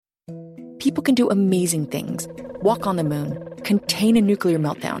People can do amazing things. Walk on the moon, contain a nuclear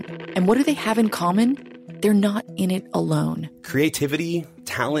meltdown. And what do they have in common? They're not in it alone. Creativity,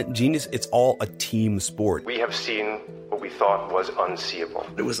 talent, genius, it's all a team sport. We have seen what we thought was unseeable.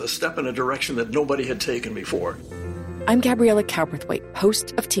 It was a step in a direction that nobody had taken before. I'm Gabriella Cowperthwaite,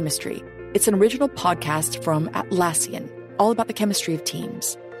 host of Teamistry. It's an original podcast from Atlassian, all about the chemistry of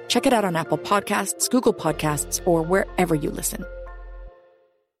teams. Check it out on Apple Podcasts, Google Podcasts, or wherever you listen.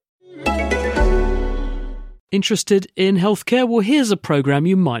 Interested in healthcare? Well, here's a programme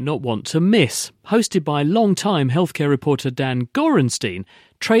you might not want to miss. Hosted by long-time healthcare reporter Dan Gorenstein,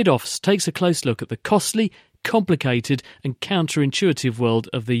 Trade-Offs takes a close look at the costly, complicated and counterintuitive world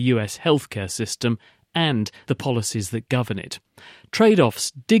of the US healthcare system and the policies that govern it.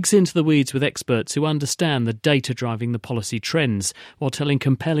 Trade-Offs digs into the weeds with experts who understand the data driving the policy trends while telling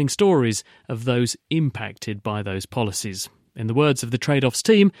compelling stories of those impacted by those policies. In the words of the Trade-Offs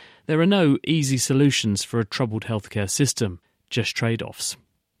team, there are no easy solutions for a troubled healthcare system, just trade-offs.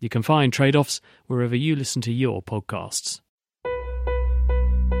 You can find Trade-Offs wherever you listen to your podcasts.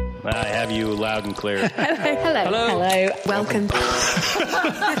 I have you loud and clear. Hello. Welcome.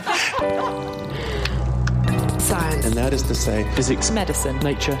 Science. And that is to say, physics, medicine,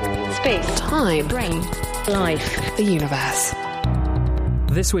 nature, space, time, brain, life, the universe.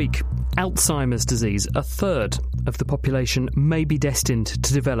 This week, Alzheimer's disease. A third of the population may be destined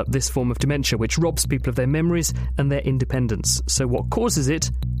to develop this form of dementia, which robs people of their memories and their independence. So what causes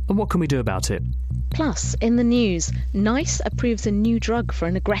it, and what can we do about it? Plus, in the news, NICE approves a new drug for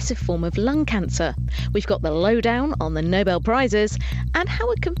an aggressive form of lung cancer. We've got the lowdown on the Nobel Prizes and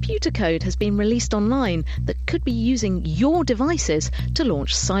how a computer code has been released online that could be using your devices to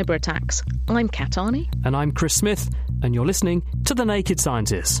launch cyber attacks. I'm Kat Arney. And I'm Chris Smith, and you're listening to The Naked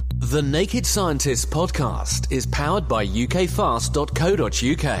Scientists. The Naked Scientists podcast is powered by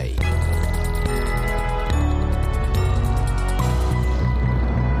ukfast.co.uk.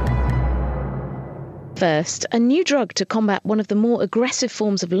 First, a new drug to combat one of the more aggressive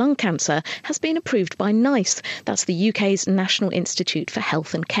forms of lung cancer has been approved by NICE. That's the UK's National Institute for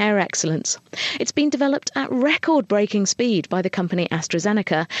Health and Care Excellence. It's been developed at record-breaking speed by the company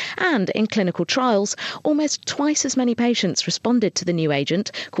AstraZeneca, and in clinical trials, almost twice as many patients responded to the new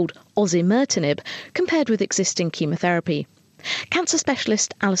agent, called osimertinib, compared with existing chemotherapy. Cancer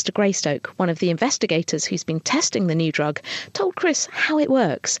specialist Alistair Greystoke, one of the investigators who's been testing the new drug, told Chris how it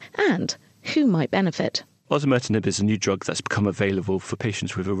works and who might benefit. Osimertinib is a new drug that's become available for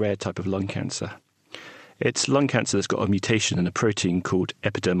patients with a rare type of lung cancer. It's lung cancer that's got a mutation in a protein called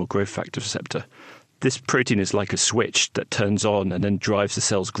epidermal growth factor receptor. This protein is like a switch that turns on and then drives the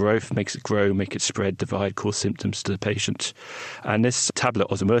cell's growth, makes it grow, make it spread, divide, cause symptoms to the patient. And this tablet,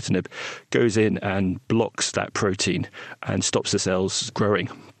 osimertinib, goes in and blocks that protein and stops the cells growing.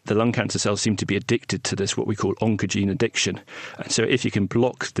 The lung cancer cells seem to be addicted to this, what we call oncogene addiction. And so if you can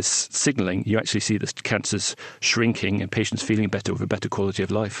block this signalling, you actually see the cancers shrinking and patients feeling better with a better quality of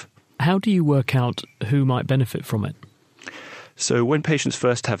life. How do you work out who might benefit from it? So when patients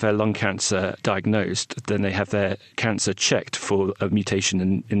first have their lung cancer diagnosed, then they have their cancer checked for a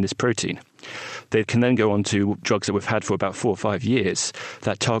mutation in this protein. They can then go on to drugs that we've had for about 4 or 5 years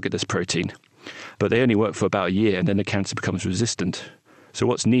that target this protein. But they only work for about a year and then the cancer becomes resistant. So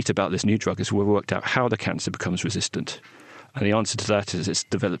what's neat about this new drug is we've worked out how the cancer becomes resistant. And the answer to that is it's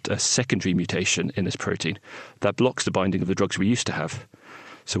developed a secondary mutation in this protein that blocks the binding of the drugs we used to have.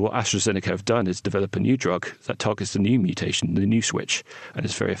 So what AstraZeneca have done is develop a new drug that targets the new mutation, the new switch, and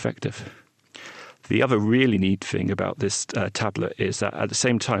it's very effective. The other really neat thing about this tablet is that at the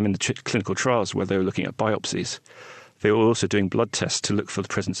same time in the clinical trials where they were looking at biopsies, they were also doing blood tests to look for the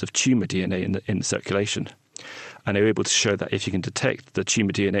presence of tumour DNA in the circulation. And they were able to show that if you can detect the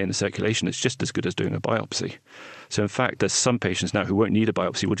tumour DNA in the circulation, it's just as good as doing a biopsy. So in fact, there's some patients now who won't need a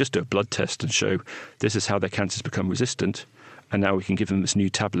biopsy. We'll just do a blood test and show this is how their cancers become resistant. And now we can give them this new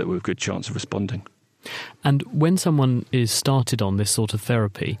tablet with a good chance of responding. And when someone is started on this sort of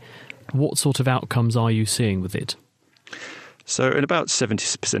therapy, what sort of outcomes are you seeing with it? So in about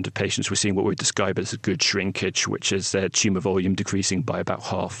 70% of patients, we're seeing what we describe as a good shrinkage, which is their tumour volume decreasing by about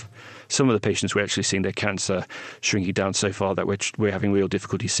half. Some of the patients, we're actually seeing their cancer shrinking down so far that we're having real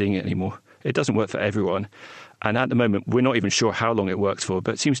difficulty seeing it anymore. It doesn't work for everyone. And at the moment, we're not even sure how long it works for,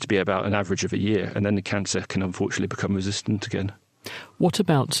 but it seems to be about an average of a year. And then the cancer can unfortunately become resistant again. What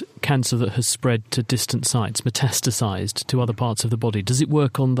about cancer that has spread to distant sites, metastasised to other parts of the body? Does it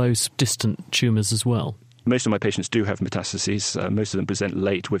work on those distant tumours as well? Most of my patients do have metastases. Most of them present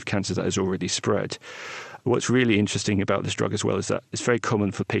late with cancer that has already spread. What's really interesting about this drug as well is that it's very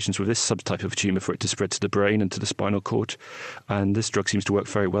common for patients with this subtype of tumour for it to spread to the brain and to the spinal cord. And this drug seems to work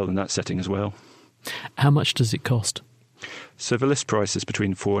very well in that setting as well. How much does it cost? So the list price is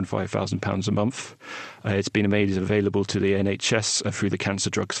between £4,000 and £5,000 a month. It's been made available to the NHS through the Cancer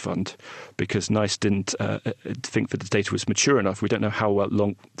Drugs Fund because NICE didn't think that the data was mature enough. We don't know how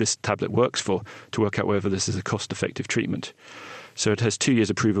long this tablet works for to work out whether this is a cost-effective treatment. So it has 2 years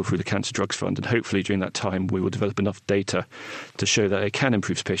approval through the Cancer Drugs Fund, and hopefully during that time we will develop enough data to show that it can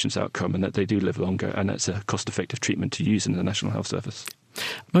improve patients' outcome and that they do live longer, and it's a cost-effective treatment to use in the National Health Service.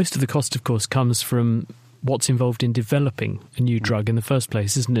 Most of the cost, of course, comes from what's involved in developing a new drug in the first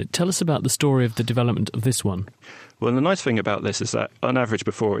place, isn't it? Tell us about the story of the development of this one. Well, the nice thing about this is that on average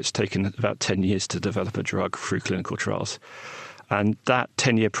before it's taken about 10 years to develop a drug through clinical trials. And that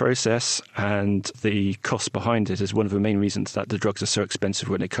 10-year process and the cost behind it is one of the main reasons that the drugs are so expensive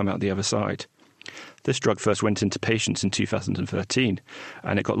when they come out the other side. This drug first went into patients in 2013,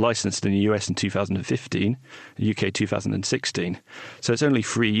 and it got licensed in the US in 2015, the UK 2016. So it's only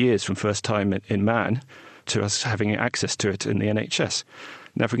 3 years from first time in man to us having access to it in the NHS.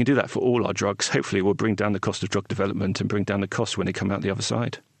 Now, if we can do that for all our drugs, hopefully it will bring down the cost of drug development and bring down the cost when they come out the other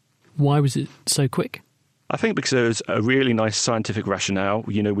side. Why was it so quick? I think because there was a really nice scientific rationale.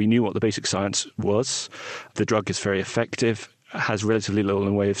 You know, we knew what the basic science was. The drug is very effective, has relatively little in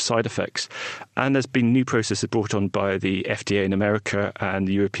the way of side effects. And there's been new processes brought on by the FDA in America and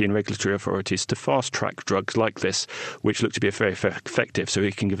the European regulatory authorities to fast-track drugs like this, which look to be very effective, so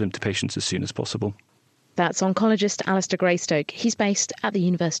we can give them to patients as soon as possible. That's oncologist Alistair Greystoke. He's based at the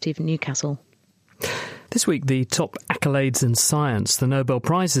University of Newcastle. This week, the top accolades in science, the Nobel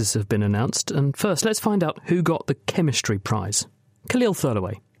Prizes, have been announced. And first, let's find out who got the Chemistry Prize. Khalil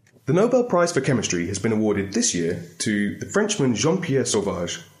Thurloway. The Nobel Prize for Chemistry has been awarded this year to the Frenchman Jean-Pierre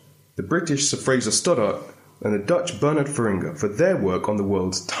Sauvage, the British Sir Fraser Stoddart, and the Dutch Bernard Feringa for their work on the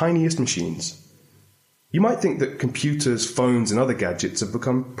world's tiniest machines. You might think that computers, phones, and other gadgets have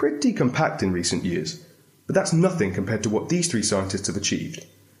become pretty compact in recent years, but that's nothing compared to what these three scientists have achieved.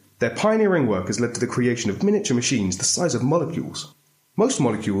 Their pioneering work has led to the creation of miniature machines the size of molecules. Most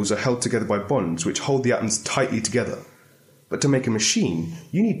molecules are held together by bonds which hold the atoms tightly together. But to make a machine,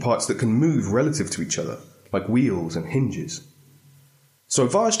 you need parts that can move relative to each other, like wheels and hinges.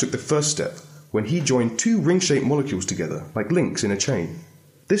 Sauvage took the first step when he joined two ring-shaped molecules together, like links in a chain.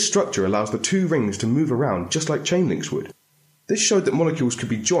 This structure allows the two rings to move around just like chain links would. This showed that molecules could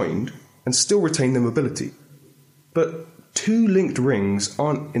be joined and still retain their mobility. But two linked rings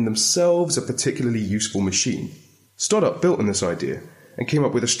aren't in themselves a particularly useful machine. Stoddart built on this idea and came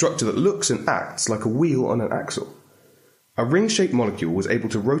up with a structure that looks and acts like a wheel on an axle. A ring-shaped molecule was able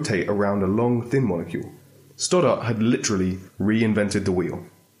to rotate around a long, thin molecule. Stoddart had literally reinvented the wheel.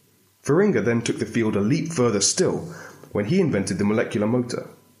 Feringa then took the field a leap further still when he invented the molecular motor.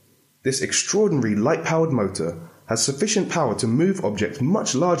 This extraordinary light-powered motor has sufficient power to move objects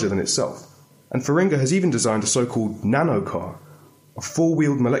much larger than itself. And Feringa has even designed a so-called nanocar, a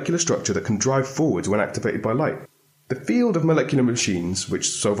four-wheeled molecular structure that can drive forwards when activated by light. The field of molecular machines, which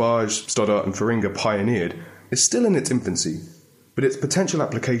Sauvage, Stoddart and Feringa pioneered, is still in its infancy, but its potential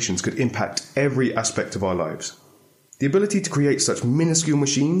applications could impact every aspect of our lives. The ability to create such minuscule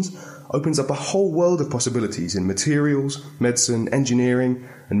machines opens up a whole world of possibilities in materials, medicine, engineering,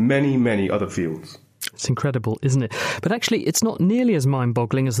 and many, many other fields. It's incredible, isn't it? But actually, it's not nearly as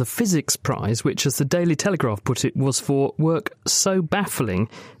mind-boggling as the Physics Prize, which, as the Daily Telegraph put it, was for work so baffling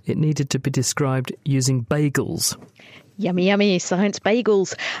it needed to be described using bagels. Yummy, yummy, science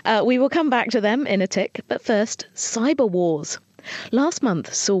bagels. We will come back to them in a tick, but first, cyber wars. Last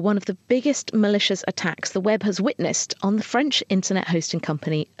month saw one of the biggest malicious attacks the web has witnessed on the French internet hosting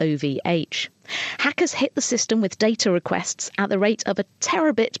company OVH. Hackers hit the system with data requests at the rate of a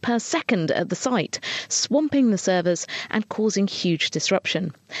terabit per second at the site, swamping the servers and causing huge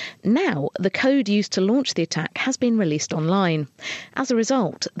disruption. Now, the code used to launch the attack has been released online. As a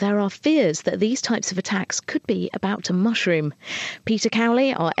result, there are fears that these types of attacks could be about to mushroom. Peter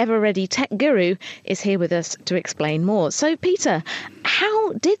Cowley, our ever-ready tech guru, is here with us to explain more. So, Peter,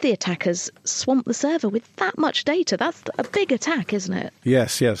 how did the attackers swamp the server with that much data? That's a big attack, isn't it?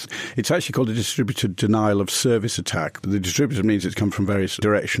 Yes. It's actually called a distributed denial of service attack. The distributed means it's come from various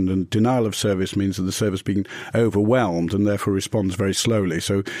directions, and denial of service means that the server's been overwhelmed and therefore responds very slowly.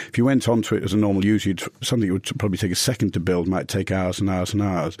 So if you went onto it as a normal user, something that would probably take a second to build might take hours and hours and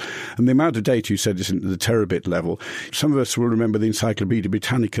hours. And the amount of data you said is in the terabit level. Some of us will remember the Encyclopaedia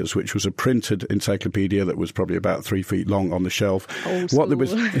Britannicas, which was a printed encyclopedia that was probably about 3 feet long on the shelf. Oh,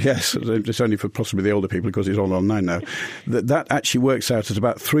 school. Yes, it's only for possibly the older people because it's all online now. That actually works out at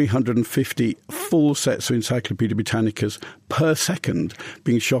about 350 full sets of Encyclopaedia Britannicas per second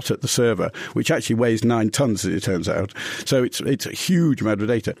being shot at the server, which actually weighs 9 tons, as it turns out. So it's a huge amount of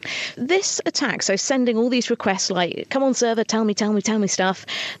data. This attack, so sending all these requests like, come on server, tell me stuff,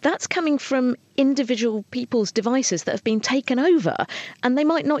 that's coming from individual people's devices that have been taken over, and they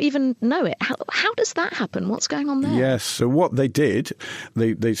might not even know it. How does that happen? What's going on there? Yes, so what they did,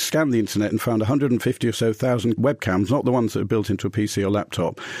 they scanned the internet and found 150 or so thousand webcams, not the ones that are built into a PC or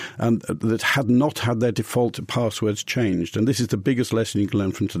laptop, and that had not had their default passwords changed. And this is the biggest lesson you can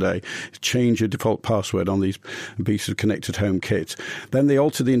learn from today. Change your default password on these pieces of connected home kit. Then they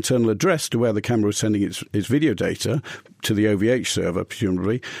altered the internal address to where the camera was sending its video data, to the OVH server,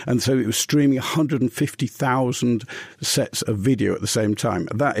 presumably, and so it was streaming 150,000 sets of video at the same time.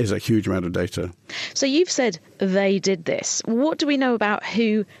 That is a huge amount of data. So you've said they did this. What do we know about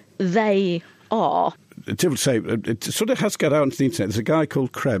who they are? To say, it sort of has got out into the internet. There's a guy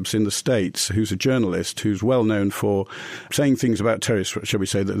called Krebs in the States who's a journalist who's well known for saying things about terrorists, shall we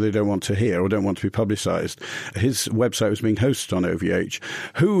say, that they don't want to hear or don't want to be publicised. His website was being hosted on OVH.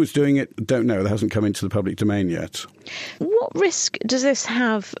 Who was doing it, don't know. That hasn't come into the public domain yet. What risk does this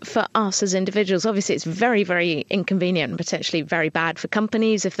have for us as individuals? Obviously, it's very, very inconvenient and potentially very bad for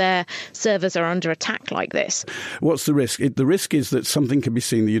companies if their servers are under attack like this. What's the risk? The risk is that something can be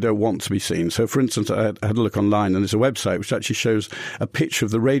seen that you don't want to be seen. So, for instance, I had a look online and there's a website which actually shows a picture of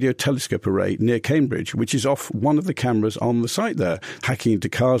the radio telescope array near Cambridge, which is off one of the cameras on the site there. Hacking into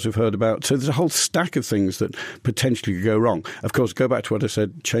cars we've heard about. So there's a whole stack of things that potentially could go wrong. Of course, go back to what I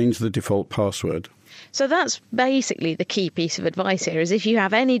said, change the default password. So that's basically the key piece of advice here, is if you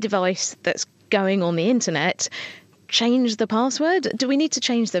have any device that's going on the internet, change the password. Do we need to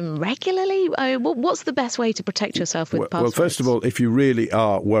change them regularly? What's the best way to protect yourself with passwords? Well, first of all, if you really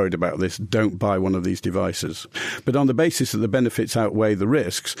are worried about this, don't buy one of these devices. But on the basis that the benefits outweigh the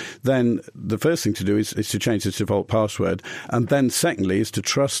risks, then the first thing to do is to change the default password. And then secondly is to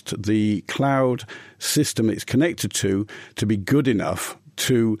trust the cloud system it's connected to be good enough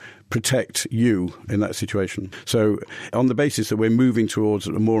to protect you in that situation. So on the basis that we're moving towards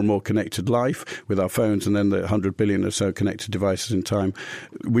a more and more connected life with our phones and then the 100 billion or so connected devices in time,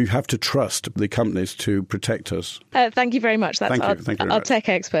 we have to trust the companies to protect us. Thank you very much. That's Thank you our tech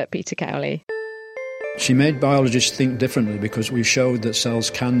expert, Peter Cowley. She made biologists think differently because we showed that cells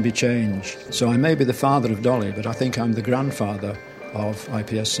can be changed. So I may be the father of Dolly, but I think I'm the grandfather of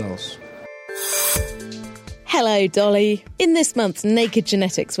iPS cells. Hello, Dolly. In this month's Naked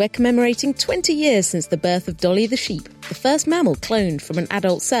Genetics, we're commemorating 20 years since the birth of Dolly the sheep, the first mammal cloned from an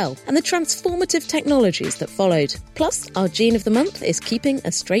adult cell, and the transformative technologies that followed. Plus, our gene of the month is keeping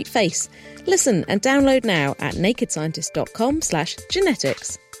a straight face. Listen and download now at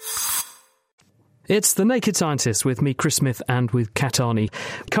nakedscientist.com/genetics. It's The Naked Scientist with me, Chris Smith, and with Kat Arney.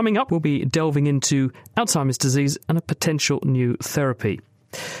 Coming up, we'll be delving into Alzheimer's disease and a potential new therapy.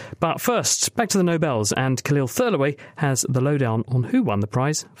 But first, back to the Nobels, and Khalil Thurlaway has the lowdown on who won the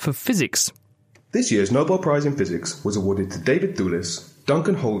prize for physics. This year's Nobel Prize in Physics was awarded to David Thewlis,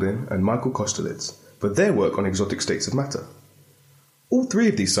 Duncan Haldane and Michael Kosterlitz for their work on exotic states of matter. All three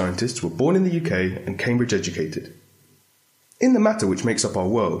of these scientists were born in the UK and Cambridge educated. In the matter which makes up our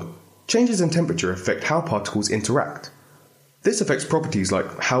world, changes in temperature affect how particles interact. This affects properties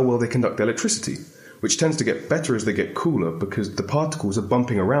like how well they conduct electricity, which tends to get better as they get cooler because the particles are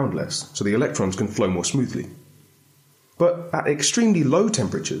bumping around less, so the electrons can flow more smoothly. But at extremely low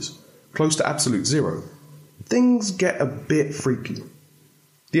temperatures, close to absolute zero, things get a bit freaky.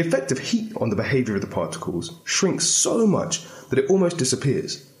 The effect of heat on the behaviour of the particles shrinks so much that it almost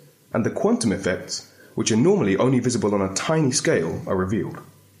disappears, and the quantum effects, which are normally only visible on a tiny scale, are revealed.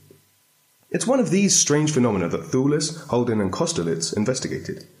 It's one of these strange phenomena that Thewlis, Haldane and Kosterlitz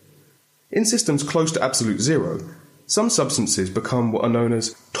investigated. In systems close to absolute zero, some substances become what are known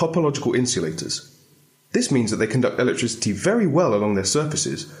as topological insulators. This means that they conduct electricity very well along their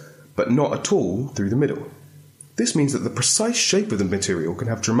surfaces, but not at all through the middle. This means that the precise shape of the material can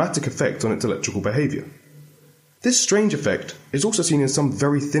have dramatic effect on its electrical behaviour. This strange effect is also seen in some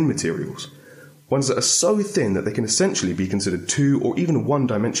very thin materials, ones that are so thin that they can essentially be considered two or even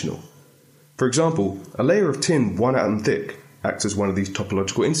one-dimensional. For example, a layer of tin 1 atom thick acts as one of these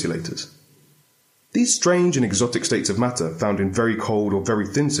topological insulators. These strange and exotic states of matter found in very cold or very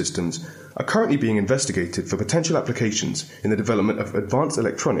thin systems are currently being investigated for potential applications in the development of advanced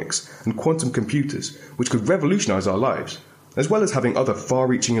electronics and quantum computers, which could revolutionise our lives, as well as having other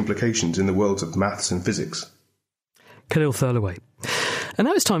far-reaching implications in the worlds of maths and physics. Khalil Thurlaway. And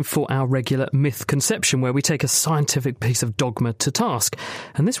now it's time for our regular Myth Conception, where we take a scientific piece of dogma to task.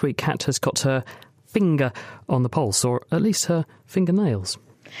 And this week, Kat has got her finger on the pulse, or at least her fingernails.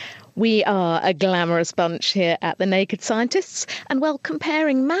 We are a glamorous bunch here at The Naked Scientists, and while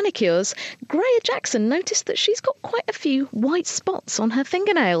comparing manicures, Greer Jackson noticed that she's got quite a few white spots on her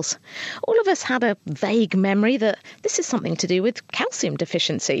fingernails. All of us had a vague memory that this is something to do with calcium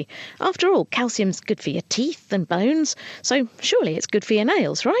deficiency. After all, calcium's good for your teeth and bones, so surely it's good for your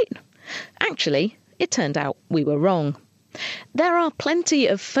nails, right? Actually, it turned out we were wrong. There are plenty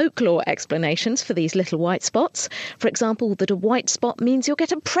of folklore explanations for these little white spots. For example, that a white spot means you'll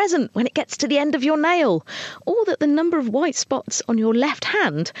get a present when it gets to the end of your nail, or that the number of white spots on your left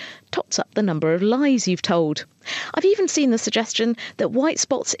hand tots up the number of lies you've told. I've even seen the suggestion that white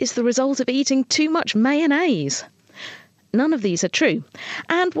spots is the result of eating too much mayonnaise. None of these are true.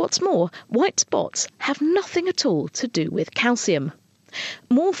 And what's more, white spots have nothing at all to do with calcium.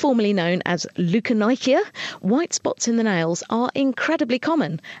 More formally known as leukonychia, white spots in the nails are incredibly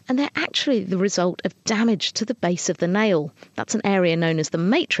common, and they're actually the result of damage to the base of the nail. That's an area known as the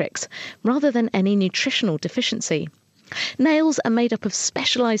matrix, rather than any nutritional deficiency. Nails are made up of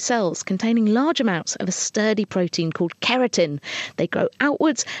specialised cells containing large amounts of a sturdy protein called keratin. They grow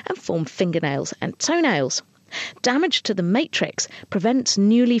outwards and form fingernails and toenails. Damage to the matrix prevents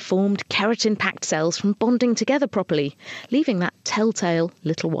newly formed keratin-packed cells from bonding together properly, leaving that telltale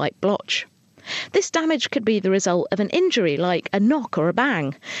little white blotch. This damage could be the result of an injury like a knock or a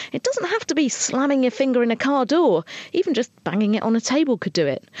bang. It doesn't have to be slamming your finger in a car door, even just banging it on a table could do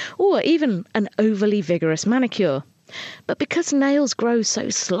it, or even an overly vigorous manicure. But because nails grow so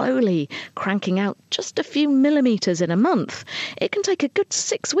slowly, cranking out just a few millimetres in a month, it can take a good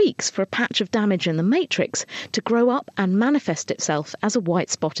 6 weeks for a patch of damage in the matrix to grow up and manifest itself as a white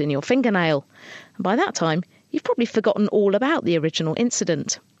spot in your fingernail. And by that time, you've probably forgotten all about the original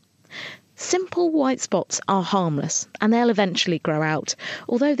incident. Simple white spots are harmless, and they'll eventually grow out,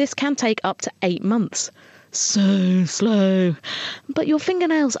 although this can take up to 8 months. So slow. But your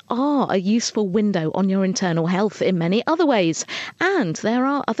fingernails are a useful window on your internal health in many other ways, and there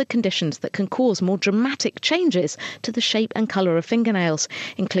are other conditions that can cause more dramatic changes to the shape and colour of fingernails,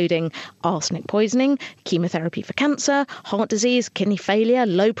 including arsenic poisoning, chemotherapy for cancer, heart disease, kidney failure,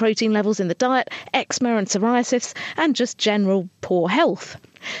 low protein levels in the diet, eczema and psoriasis, and just general poor health.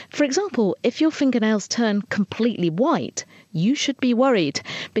 For example, if your fingernails turn completely white, you should be worried,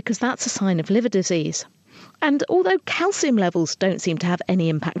 because that's a sign of liver disease. And although calcium levels don't seem to have any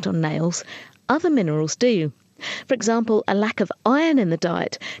impact on nails, other minerals do. For example, a lack of iron in the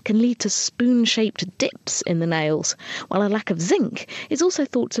diet can lead to spoon-shaped dips in the nails, while a lack of zinc is also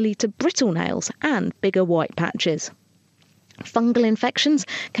thought to lead to brittle nails and bigger white patches. Fungal infections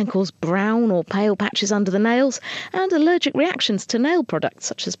can cause brown or pale patches under the nails, and allergic reactions to nail products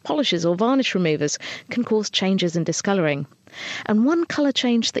such as polishes or varnish removers can cause changes in discolouring. And one colour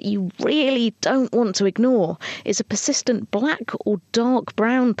change that you really don't want to ignore is a persistent black or dark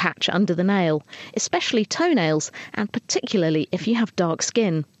brown patch under the nail, especially toenails, and particularly if you have dark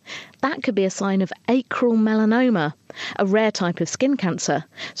skin. That could be a sign of acral melanoma, a rare type of skin cancer,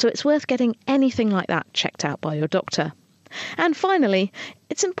 so it's worth getting anything like that checked out by your doctor. And finally,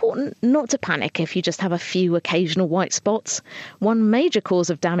 it's important not to panic if you just have a few occasional white spots. One major cause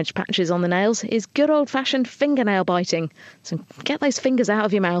of damaged patches on the nails is good old-fashioned fingernail biting, so get those fingers out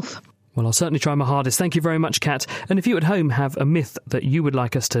of your mouth. Well, I'll certainly try my hardest. Thank you very much, Kat. And if you at home have a myth that you would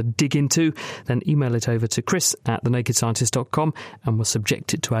like us to dig into, then email it over to chris@thenakedscientist.com and we'll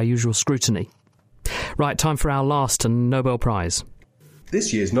subject it to our usual scrutiny. Right, time for our last Nobel Prize.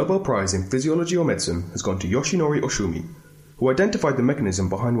 This year's Nobel Prize in Physiology or Medicine has gone to Yoshinori Oshumi, who identified the mechanism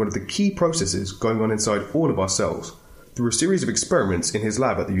behind one of the key processes going on inside all of our cells through a series of experiments in his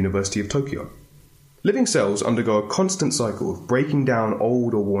lab at the University of Tokyo. Living cells undergo a constant cycle of breaking down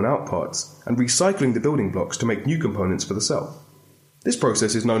old or worn-out parts and recycling the building blocks to make new components for the cell. This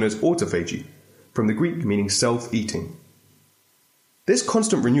process is known as autophagy, from the Greek meaning self-eating. This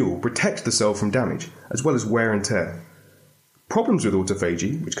constant renewal protects the cell from damage, as well as wear and tear. Problems with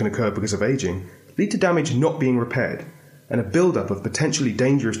autophagy, which can occur because of aging, lead to damage not being repaired, and a build-up of potentially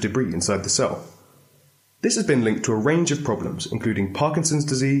dangerous debris inside the cell. This has been linked to a range of problems, including Parkinson's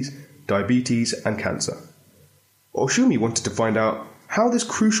disease, diabetes, and cancer. Oshumi wanted to find out how this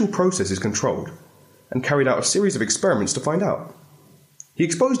crucial process is controlled, and carried out a series of experiments to find out. He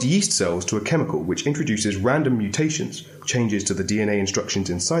exposed yeast cells to a chemical which introduces random mutations, changes to the DNA instructions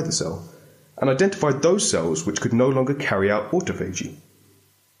inside the cell, and identified those cells which could no longer carry out autophagy.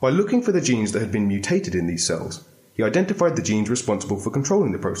 By looking for the genes that had been mutated in these cells, he identified the genes responsible for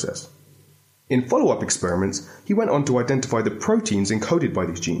controlling the process. In follow-up experiments, he went on to identify the proteins encoded by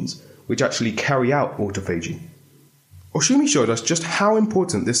these genes, which actually carry out autophagy. Oshumi showed us just how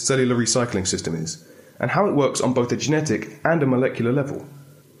important this cellular recycling system is, and how it works on both a genetic and a molecular level.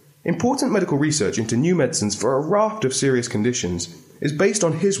 Important medical research into new medicines for a raft of serious conditions is based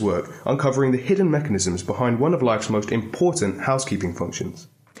on his work uncovering the hidden mechanisms behind one of life's most important housekeeping functions.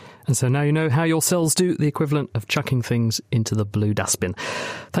 And so now you know how your cells do the equivalent of chucking things into the blue dustbin.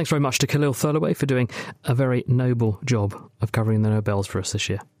 Thanks very much to Khalil Thurloway for doing a very noble job of covering the Nobels for us this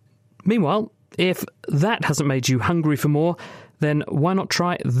year. Meanwhile, if that hasn't made you hungry for more, then why not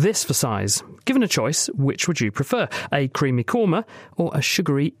try this for size? Given a choice, which would you prefer? A creamy korma or a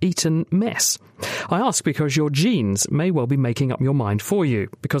sugary Eton mess? I ask because your genes may well be making up your mind for you,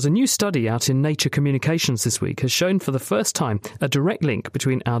 because a new study out in Nature Communications this week has shown for the first time a direct link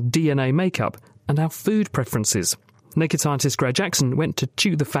between our DNA makeup and our food preferences. Naked scientist Greg Jackson went to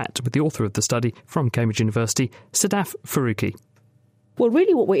chew the fat with the author of the study from Cambridge University, Sadaf Faruqi. Well,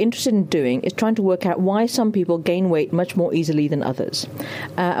 really what we're interested in doing is trying to work out why some people gain weight much more easily than others.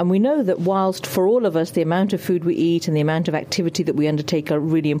 And we know that whilst for all of us the amount of food we eat and the amount of activity that we undertake are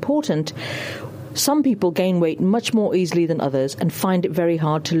really important, some people gain weight much more easily than others and find it very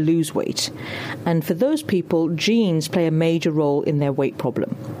hard to lose weight. And for those people, genes play a major role in their weight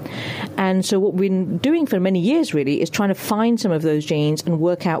problem. And so what we've been doing for many years really is trying to find some of those genes and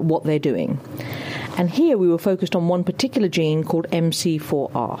work out what they're doing. And here we were focused on one particular gene called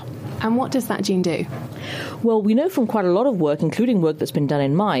MC4R. And what does that gene do? Well, we know from quite a lot of work, including work that's been done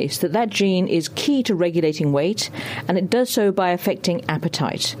in mice, that that gene is key to regulating weight, and it does so by affecting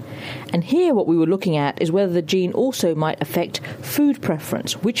appetite. And here what we were looking at is whether the gene also might affect food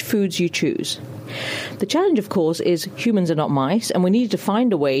preference, which foods you choose. The challenge, of course, is humans are not mice, and we needed to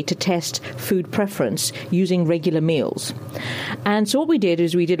find a way to test food preference using regular meals. And so what we did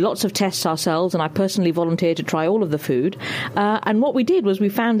is we did lots of tests ourselves, and I personally volunteered to try all of the food. And what we did was we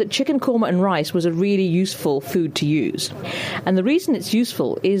found that chicken korma and rice was a really useful food to use. And the reason it's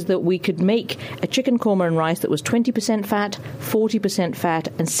useful is that we could make a chicken korma and rice that was 20% fat, 40% fat,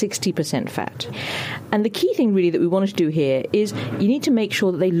 and 60% fat. And the key thing really that we wanted to do here is you need to make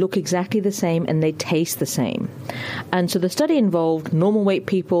sure that they look exactly the same and they taste the same. And so the study involved normal weight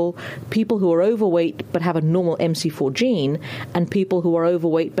people, people who are overweight but have a normal MC4 gene, and people who are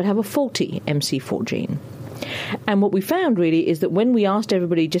overweight but have a faulty MC4 gene. And what we found really is that when we asked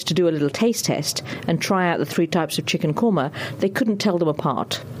everybody just to do a little taste test and try out the 3 types of chicken korma, they couldn't tell them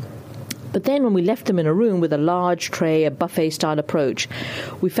apart. But then when we left them in a room with a large tray, a buffet-style approach,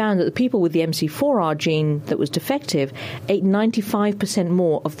 we found that the people with the MC4R gene that was defective ate 95%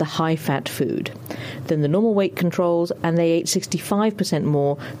 more of the high-fat food than the normal weight controls, and they ate 65%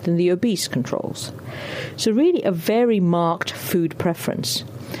 more than the obese controls. So really a very marked food preference.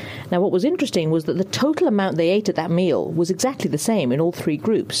 Now, what was interesting was that the total amount they ate at that meal was exactly the same in all 3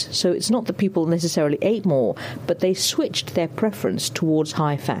 groups. So it's not that people necessarily ate more, but they switched their preference towards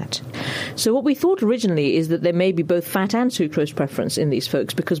high fat. So what we thought originally is that there may be both fat and sucrose preference in these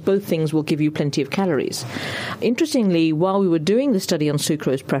folks, because both things will give you plenty of calories. Interestingly, while we were doing the study on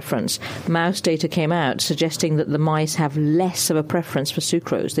sucrose preference, mouse data came out suggesting that the mice have less of a preference for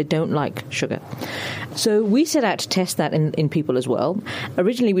sucrose. They don't like sugar. So we set out to test that in people as well.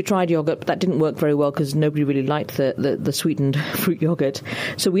 Originally, we tried yogurt, but that didn't work very well because nobody really liked the sweetened fruit yogurt.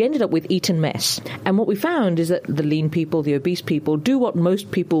 So we ended up with Eton mess. And what we found is that the lean people, the obese people, do what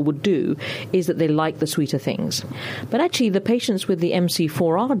most people would do, is that they like the sweeter things. But actually, the patients with the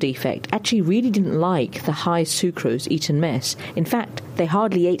MC4R defect actually really didn't like the high sucrose Eton mess. In fact, they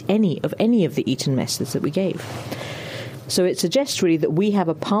hardly ate any of the Eton messes that we gave. So it suggests really that we have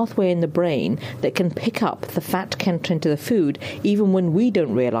a pathway in the brain that can pick up the fat content of the food even when we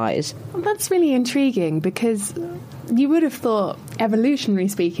don't realise. That's really intriguing, because you would have thought, evolutionary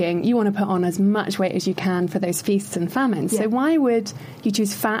speaking, you want to put on as much weight as you can for those feasts and famines. Yeah. So why would you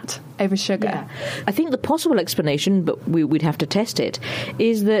choose fat over sugar? Yeah. I think the possible explanation, but we'd have to test it,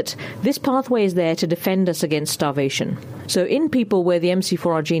 is that this pathway is there to defend us against starvation. So in people where the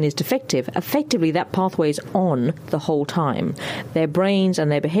MC4R gene is defective, effectively that pathway is on the whole time. Their brains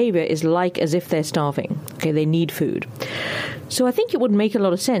and their behaviour is like as if they're starving. Okay, they need food. So I think it would make a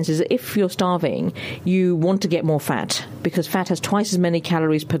lot of sense is that if you're starving, you want to get more fat, because fat has twice as many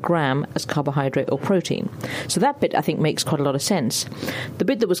calories per gram as carbohydrate or protein. So that bit, I think, makes quite a lot of sense. The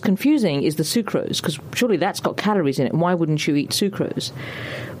bit that was confusing is the sucrose, because surely that's got calories in it. Why wouldn't you eat sucrose?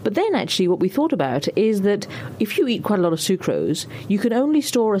 But then actually what we thought about is that if you eat quite a lot of sucrose, you can only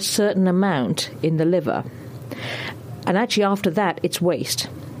store a certain amount in the liver. And actually after that, it's waste.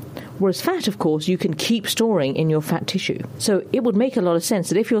 Whereas fat, of course, you can keep storing in your fat tissue. So it would make a lot of sense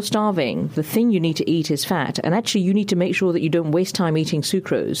that if you're starving, the thing you need to eat is fat. And actually, you need to make sure that you don't waste time eating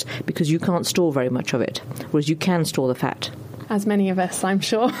sucrose because you can't store very much of it, whereas you can store the fat. As many of us, I'm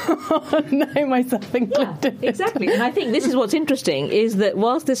sure, know, myself included. Yeah, exactly. And I think this is what's interesting, is that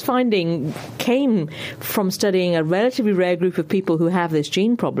whilst this finding came from studying a relatively rare group of people who have this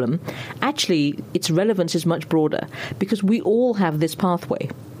gene problem, actually its relevance is much broader because we all have this pathway.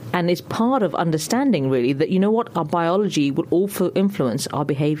 And it's part of understanding, really, that, you know what, our biology will also influence our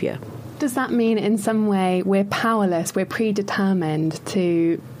behaviour. Does that mean in some way we're powerless, we're predetermined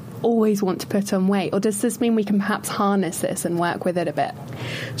to always want to put on weight? Or does this mean we can perhaps harness this and work with it a bit?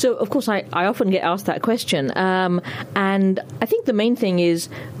 So, of course, I often get asked that question. And I think the main thing is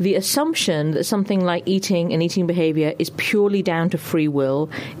the assumption that something like eating and eating behavior is purely down to free will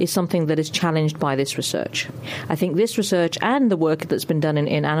is something that is challenged by this research. I think this research and the work that's been done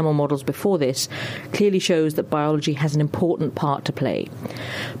in animal models before this clearly shows that biology has an important part to play.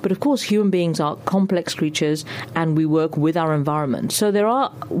 But, of course, human beings are complex creatures and we work with our environment. So there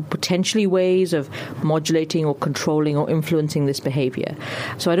are potentially ways of modulating or controlling or influencing this behavior.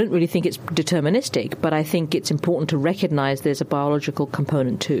 So I don't really think it's deterministic, but I think it's important to recognise there's a biological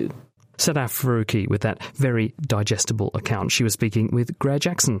component too. Sadaf Faruqi with that very digestible account. She was speaking with Greer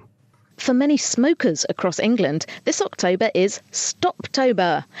Jackson. For many smokers across England, this October is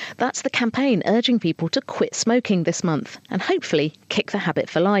Stoptober. That's the campaign urging people to quit smoking this month and hopefully kick the habit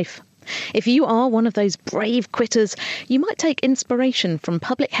for life. If you are one of those brave quitters, you might take inspiration from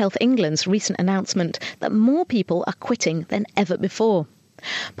Public Health England's recent announcement that more people are quitting than ever before.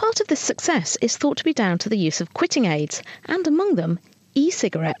 Part of this success is thought to be down to the use of quitting aids, and among them,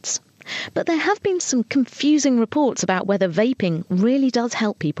 e-cigarettes. But there have been some confusing reports about whether vaping really does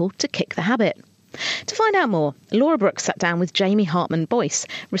help people to kick the habit. To find out more, Laura Brooks sat down with Jamie Hartman-Boyce,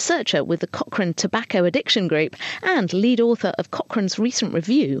 researcher with the Cochrane Tobacco Addiction Group and lead author of Cochrane's recent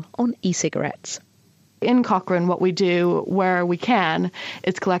review on e-cigarettes. In Cochrane, what we do where we can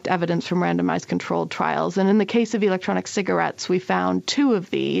is collect evidence from randomized controlled trials. And in the case of electronic cigarettes, we found 2 of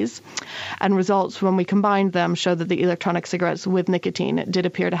these, and results when we combined them showed that the electronic cigarettes with nicotine did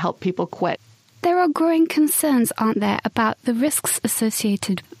appear to help people quit. There are growing concerns, aren't there, about the risks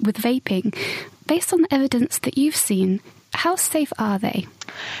associated with vaping. Based on the evidence that you've seen, how safe are they?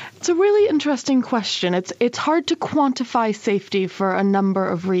 It's a really interesting question. It's hard to quantify safety for a number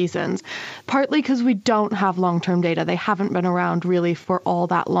of reasons, partly because we don't have long-term data. They haven't been around really for all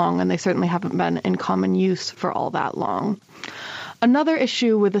that long, and they certainly haven't been in common use for all that long. Another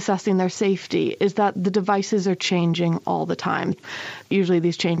issue with assessing their safety is that the devices are changing all the time. Usually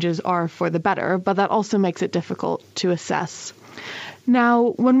these changes are for the better, but that also makes it difficult to assess.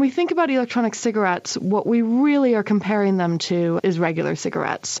 Now, when we think about electronic cigarettes, what we really are comparing them to is regular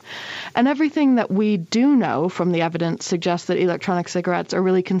cigarettes. And everything that we do know from the evidence suggests that electronic cigarettes are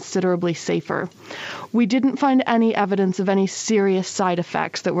really considerably safer. We didn't find any evidence of any serious side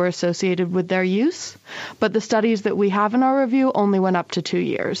effects that were associated with their use, but the studies that we have in our review only went up to 2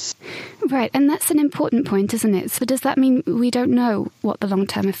 years. Right, and that's an important point, isn't it? So does that mean we don't know what the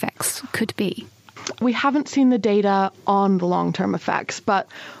long-term effects could be? We haven't seen the data on the long-term effects, but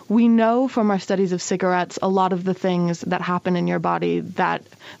we know from our studies of cigarettes a lot of the things that happen in your body that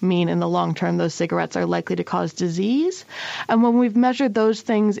mean in the long term those cigarettes are likely to cause disease. And when we've measured those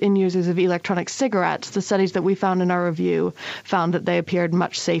things in users of electronic cigarettes, the studies that we found in our review found that they appeared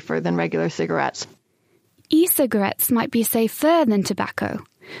much safer than regular cigarettes. E-cigarettes might be safer than tobacco,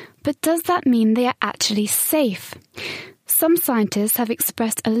 but does that mean they are actually safe? Some scientists have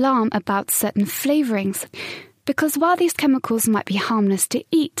expressed alarm about certain flavourings, because while these chemicals might be harmless to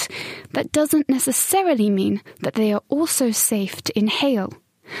eat, that doesn't necessarily mean that they are also safe to inhale.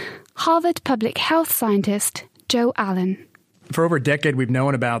 Harvard public health scientist Joe Allen. For over a decade, we've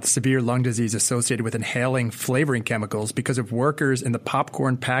known about severe lung disease associated with inhaling flavoring chemicals because of workers in the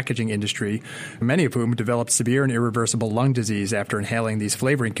popcorn packaging industry, many of whom developed severe and irreversible lung disease after inhaling these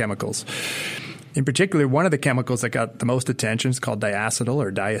flavoring chemicals. In particular, one of the chemicals that got the most attention is called diacetyl or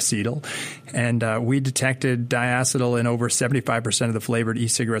diacetyl, and we detected diacetyl in over 75% of the flavored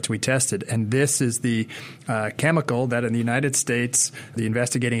e-cigarettes we tested. And this is the chemical that in the United States, the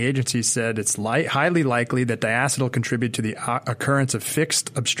investigating agencies said it's highly likely that diacetyl contributed to the occurrence of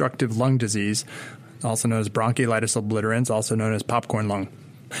fixed obstructive lung disease, also known as bronchiolitis obliterans, also known as popcorn lung.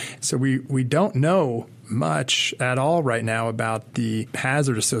 So we don't know much at all right now about the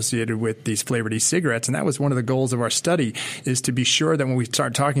hazard associated with these flavored e-cigarettes, and that was one of the goals of our study, is to be sure that when we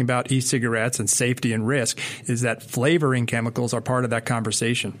start talking about e-cigarettes and safety and risk, is that flavoring chemicals are part of that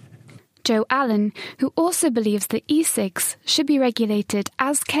conversation. Joe Allen, who also believes that e-cigs should be regulated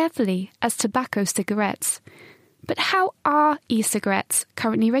as carefully as tobacco cigarettes. But how are e-cigarettes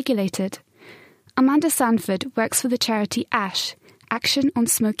currently regulated? Amanda Sanford works for the charity ASH, Action on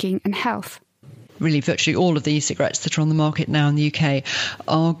Smoking and Health. Really, virtually all of the e-cigarettes that are on the market now in the UK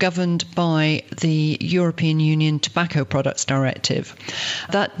are governed by the European Union Tobacco Products Directive.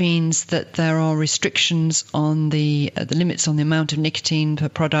 That means that there are restrictions on the limits on the amount of nicotine per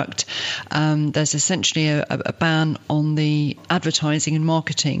product. There's essentially a ban on the advertising and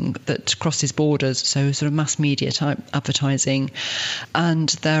marketing that crosses borders, so sort of mass media type advertising. And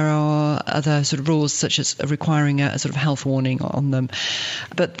there are other sort of rules such as requiring a sort of health warning on them.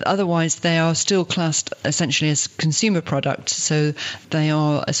 But otherwise, they are still classed essentially as consumer products, so they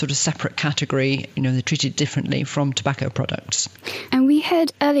are a sort of separate category. They're treated differently from tobacco products. And we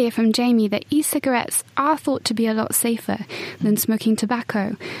heard earlier from Jamie that e-cigarettes are thought to be a lot safer than smoking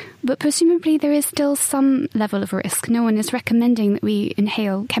tobacco, but presumably there is still some level of risk. No one is recommending that we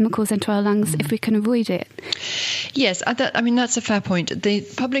inhale chemicals into our lungs if we can avoid it. Yes, that's a fair point. The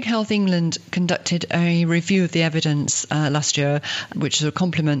Public Health England conducted a review of the evidence last year, which sort of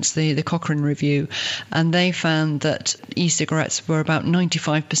complements the Cochrane review, and they found that e-cigarettes were about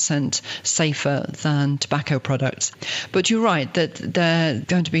 95% safer than tobacco products. But you're right that there's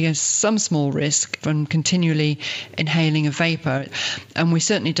going to be some small risk from continually inhaling a vapour, and we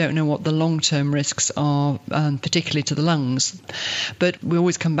certainly don't know what the long-term risks are, particularly to the lungs. But we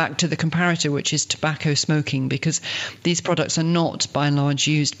always come back to the comparator, which is tobacco smoking, because these products are not, by and large,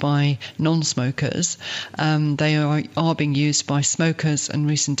 used by non-smokers. They are being used by smokers and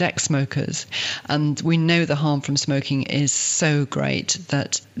recent ex-smokers. And we know the harm from smoking is so great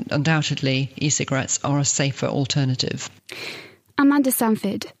that undoubtedly e-cigarettes are a safer alternative. Amanda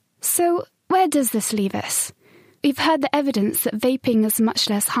Sanford, so where does this leave us? We've heard the evidence that vaping is much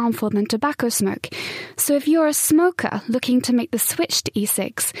less harmful than tobacco smoke. So if you're a smoker looking to make the switch to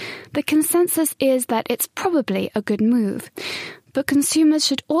e-cigs, the consensus is that it's probably a good move. But consumers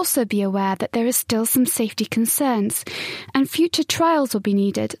should also be aware that there is still some safety concerns, and future trials will be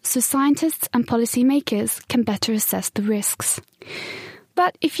needed so scientists and policymakers can better assess the risks.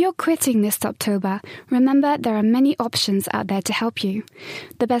 But if you're quitting this October, remember there are many options out there to help you.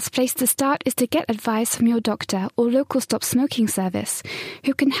 The best place to start is to get advice from your doctor or local stop smoking service,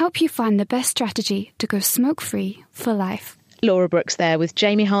 who can help you find the best strategy to go smoke-free for life. Laura Brooks there with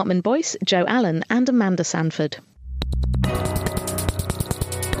Jamie Hartman-Boyce, Joe Allen and Amanda Sanford.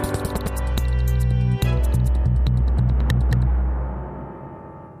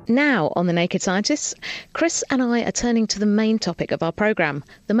 Now, on The Naked Scientists, Chris and I are turning to the main topic of our programme,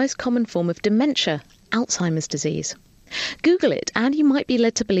 the most common form of dementia, Alzheimer's disease. Google it and you might be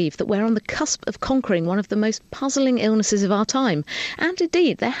led to believe that we're on the cusp of conquering one of the most puzzling illnesses of our time. And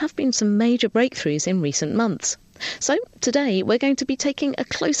indeed, there have been some major breakthroughs in recent months. So today we're going to be taking a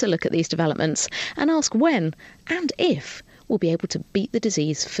closer look at these developments and ask when and if we'll be able to beat the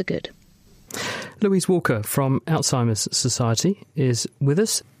disease for good. Louise Walker from Alzheimer's Society is with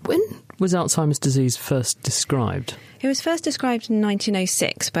us. When was Alzheimer's disease first described? It was first described in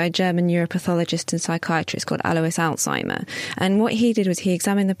 1906 by a German neuropathologist and psychiatrist called Alois Alzheimer. And what he did was he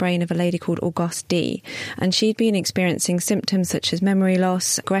examined the brain of a lady called Auguste D. And she'd been experiencing symptoms such as memory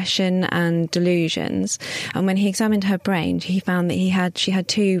loss, aggression and delusions. And when he examined her brain, he found that she had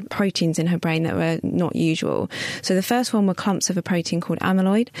two proteins in her brain that were not usual. So the first one were clumps of a protein called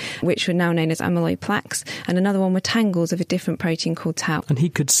amyloid, which were now known as amyloid plaques. And another one were tangles of a different protein called tau. And he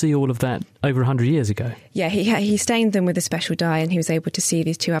could see all of that over 100 years ago? Yeah, he stained them with a special dye and he was able to see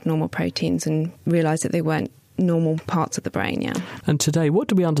these two abnormal proteins and realised that they weren't normal parts of the brain, yeah. And today, what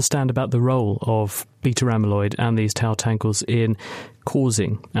do we understand about the role of beta amyloid and these tau tangles in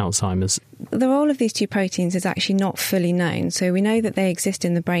causing Alzheimer's? The role of these two proteins is actually not fully known. So we know that they exist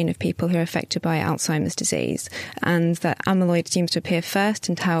in the brain of people who are affected by Alzheimer's disease, and that amyloid seems to appear first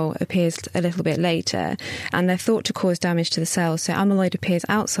and tau appears a little bit later, and they're thought to cause damage to the cells. So amyloid appears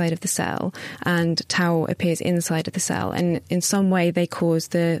outside of the cell and tau appears inside of the cell, and in some way they cause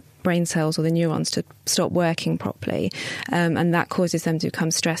the brain cells or the neurons to stop working properly, and that causes them to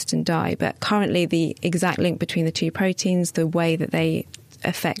become stressed and die. But currently the exact link between the two proteins, the way that they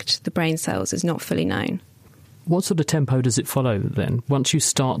affect the brain cells, is not fully known. What sort of tempo does it follow then? Once you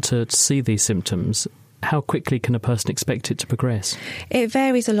start to see these symptoms, how quickly can a person expect it to progress? It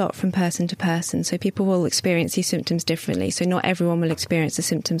varies a lot from person to person. So people will experience these symptoms differently. So not everyone will experience the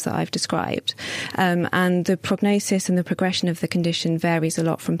symptoms that I've described. And the prognosis and the progression of the condition varies a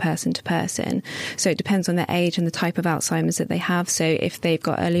lot from person to person. So it depends on their age and the type of Alzheimer's that they have. So if they've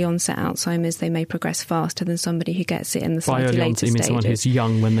got early onset Alzheimer's, they may progress faster than somebody who gets it in the slightly later stages. By early onset, you mean someone who's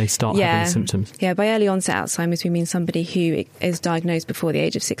young when they start having the symptoms? Yeah, by early onset Alzheimer's, we mean somebody who is diagnosed before the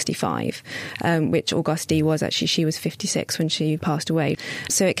age of 65, which Auguste was actually, she was 56 when she passed away.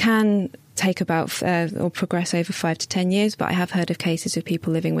 So it can take about or progress over 5 to 10 years, but I have heard of cases of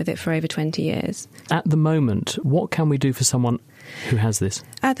people living with it for over 20 years. At the moment, what can we do for someone who has this?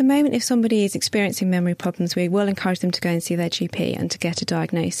 At the moment, if somebody is experiencing memory problems, we will encourage them to go and see their GP and to get a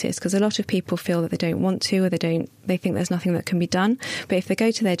diagnosis, because a lot of people feel that they don't want to, or they think there's nothing that can be done. But if they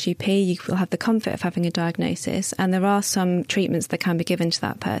go to their GP, you will have the comfort of having a diagnosis, and there are some treatments that can be given to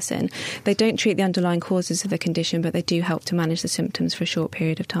that person. They don't treat the underlying causes of the condition, but they do help to manage the symptoms for a short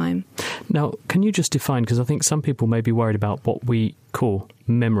period of time. Now, can you just define, because I think some people may be worried about what we call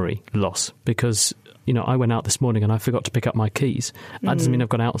memory loss, because I went out this morning and I forgot to pick up my keys. That doesn't mean I've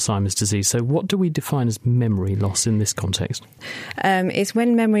got Alzheimer's disease. So what do we define as memory loss in this context? It's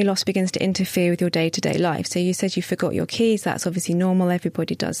when memory loss begins to interfere with your day-to-day life. So you said you forgot your keys. That's obviously normal.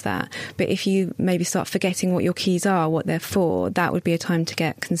 Everybody does that. But if you maybe start forgetting what your keys are, what they're for, that would be a time to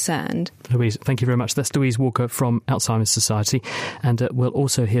get concerned. Louise, thank you very much. That's Louise Walker from Alzheimer's Society. And we'll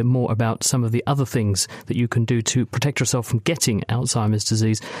also hear more about some of the other things that you can do to protect yourself from getting Alzheimer's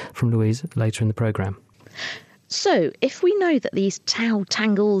disease from Louise later in the programme. So, if we know that these tau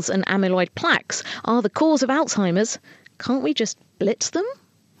tangles and amyloid plaques are the cause of Alzheimer's, can't we just blitz them?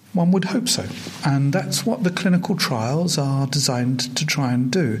 One would hope so. And that's what the clinical trials are designed to try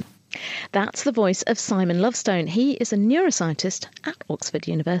and do. That's the voice of Simon Lovestone. He is a neuroscientist at Oxford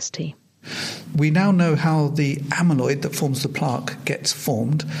University. We now know how the amyloid that forms the plaque gets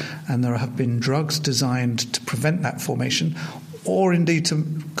formed, and there have been drugs designed to prevent that formation, or indeed to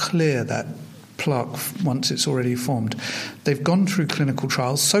clear that plaque once it's already formed. They've gone through clinical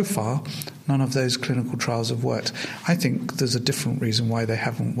trials. So far, none of those clinical trials have worked. I think there's a different reason why they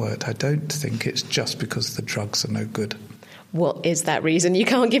haven't worked. I don't think it's just because the drugs are no good. What is that reason? You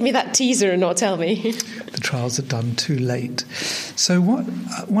can't give me that teaser and not tell me. The trials are done too late. So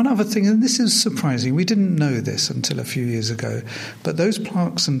one other thing, and this is surprising, we didn't know this until a few years ago, but those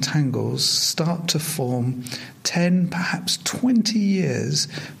plaques and tangles start to form 10, perhaps 20 years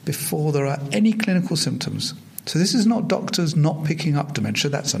before there are any clinical symptoms. So this is not doctors not picking up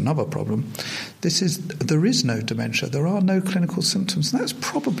dementia. That's another problem. There is no dementia. There are no clinical symptoms. And that's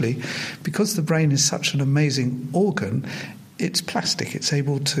probably because the brain is such an amazing organ. It's plastic. It's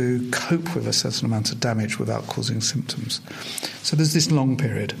able to cope with a certain amount of damage without causing symptoms. So there's this long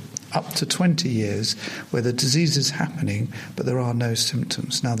period, up to 20 years, where the disease is happening, but there are no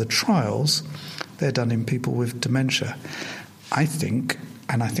symptoms. Now, the trials, they're done in people with dementia. I think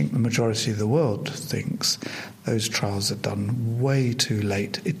the majority of the world thinks, those trials are done way too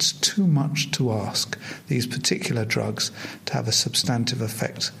late. It's too much to ask these particular drugs to have a substantive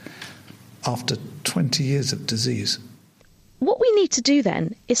effect after 20 years of disease. What we need to do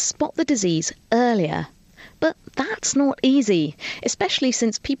then is spot the disease earlier. But that's not easy, especially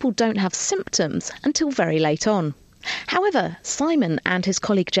since people don't have symptoms until very late on. However, Simon and his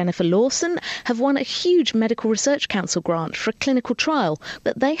colleague Jennifer Lawson have won a huge Medical Research Council grant for a clinical trial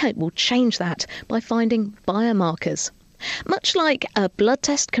that they hope will change that by finding biomarkers. Much like a blood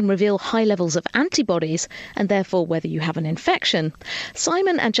test can reveal high levels of antibodies and therefore whether you have an infection,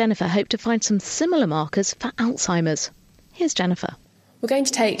 Simon and Jennifer hope to find some similar markers for Alzheimer's. Here's Jennifer. We're going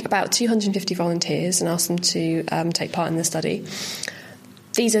to take about 250 volunteers and ask them to take part in the study.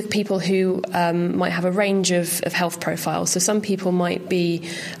 These are people who might have a range of health profiles. So some people might be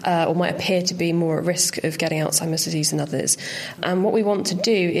or might appear to be more at risk of getting Alzheimer's disease than others. And what we want to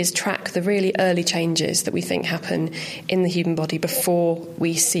do is track the really early changes that we think happen in the human body before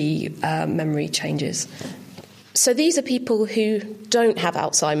we see memory changes. So these are people who don't have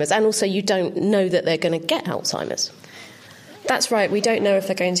Alzheimer's, and also you don't know that they're going to get Alzheimer's. That's right. We don't know if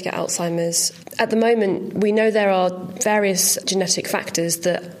they're going to get Alzheimer's. At the moment, we know there are various genetic factors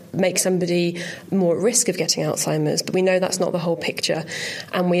that make somebody more at risk of getting Alzheimer's, but we know that's not the whole picture,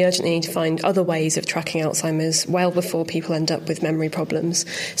 and we urgently need to find other ways of tracking Alzheimer's well before people end up with memory problems,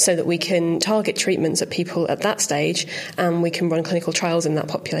 so that we can target treatments at people at that stage, and we can run clinical trials in that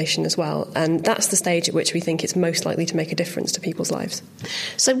population as well. And that's the stage at which we think it's most likely to make a difference to people's lives.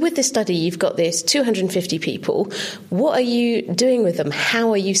 So with this study, you've got this 250 people. What are you doing with them?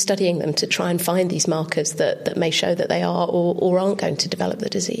 How are you studying them to try and find these markers that may show that they are or aren't going to develop the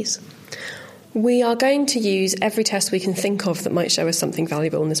disease? We are going to use every test we can think of that might show us something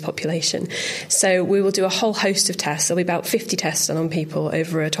valuable in this population. So we will do a whole host of tests. There'll be about 50 tests done on people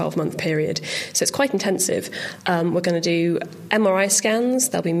over a 12-month period. So it's quite intensive. We're going to do MRI scans,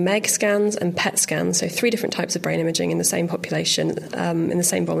 there'll be MEG scans and PET scans, so 3 different types of brain imaging in the same population, in the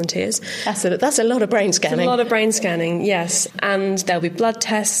same volunteers. That's a lot of brain scanning. It's a lot of brain scanning, yes. And there'll be blood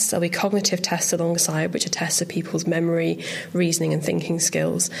tests, there'll be cognitive tests alongside, which are tests of people's memory, reasoning and thinking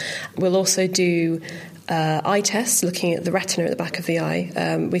skills. We'll also do eye tests, looking at the retina at the back of the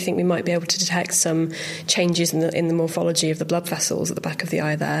eye. We think we might be able to detect some changes in the morphology of the blood vessels at the back of the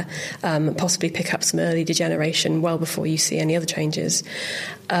eye there, possibly pick up some early degeneration well before you see any other changes.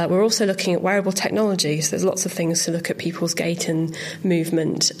 We're also looking at wearable technology, so there's lots of things to look at people's gait and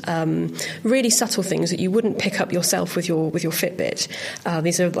movement, really subtle things that you wouldn't pick up yourself with your Fitbit.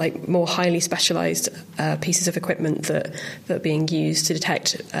 These are like more highly specialised pieces of equipment that are being used to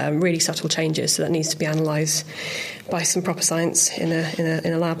detect really subtle changes, so that needs to be analysed by some proper science in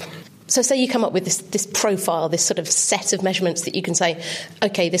a lab. So say you come up with this profile, this sort of set of measurements that you can say,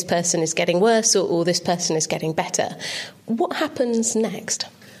 OK, this person is getting worse or this person is getting better. What happens next?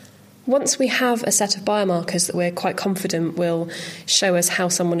 Once we have a set of biomarkers that we're quite confident will show us how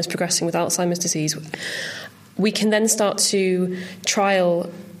someone is progressing with Alzheimer's disease, we can then start to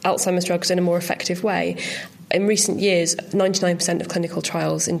trial Alzheimer's drugs in a more effective way. In recent years, 99% of clinical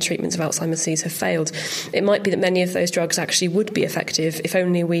trials in treatments of Alzheimer's disease have failed. It might be that many of those drugs actually would be effective if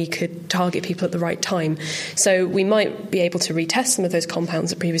only we could target people at the right time. So we might be able to retest some of those compounds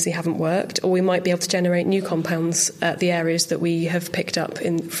that previously haven't worked, or we might be able to generate new compounds at the areas that we have picked up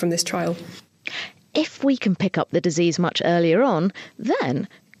from this trial. If we can pick up the disease much earlier on, then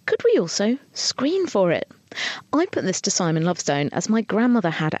could we also screen for it? I put this to Simon Lovestone as my grandmother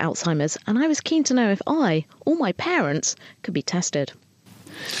had Alzheimer's and I was keen to know if I or my parents could be tested.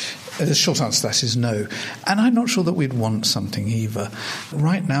 The short answer to that is no. And I'm not sure that we'd want something either.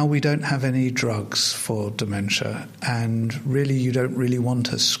 Right now, we don't have any drugs for dementia. And really, you don't really want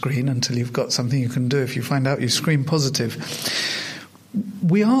to screen until you've got something you can do if you find out you screen positive.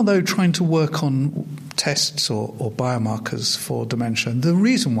 We are, though, trying to work on tests or biomarkers for dementia. The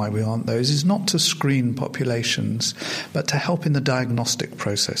reason why we aren't those is not to screen populations, but to help in the diagnostic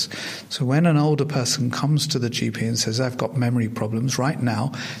process. So when an older person comes to the GP and says, I've got memory problems right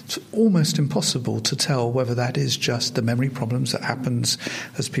now, it's almost impossible to tell whether that is just the memory problems that happens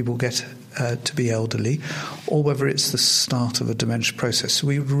as people get to be elderly, or whether it's the start of a dementia process. So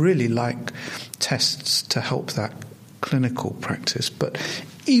we would really like tests to help that clinical practice, but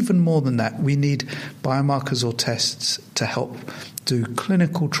even more than that, we need biomarkers or tests to help do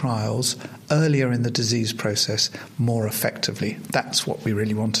clinical trials earlier in the disease process more effectively. That's what we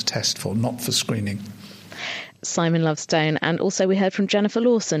really want to test for, not for screening. Simon Lovestone, and also we heard from Jennifer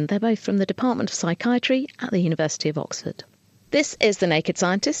Lawson. They're both from the Department of Psychiatry at the University of Oxford. This is The Naked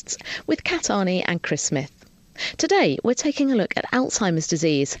Scientists with Kat Arney and Chris Smith. Today, we're taking a look at Alzheimer's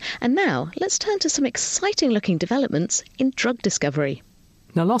disease. And now, let's turn to some exciting-looking developments in drug discovery.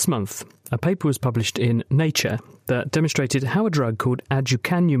 Now, last month, a paper was published in Nature that demonstrated how a drug called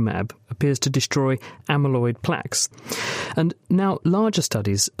aducanumab appears to destroy amyloid plaques. And now larger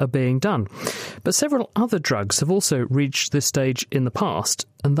studies are being done. But several other drugs have also reached this stage in the past,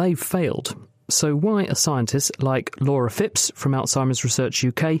 and they've failed. So why are scientists like Laura Phipps from Alzheimer's Research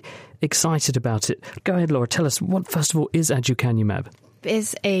UK excited about it? Go ahead, Laura, tell us, what, first of all, is aducanumab?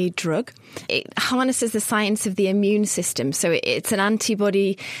 Is a drug. It harnesses the science of the immune system. So it's an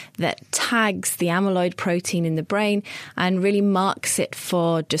antibody that tags the amyloid protein in the brain and really marks it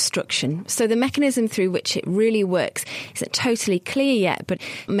for destruction. So the mechanism through which it really works isn't totally clear yet, but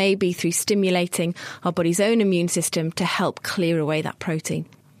maybe through stimulating our body's own immune system to help clear away that protein.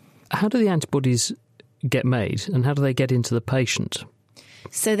 How do the antibodies get made and how do they get into the patient?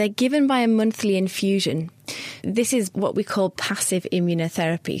 So they're given by a monthly infusion. This is what we call passive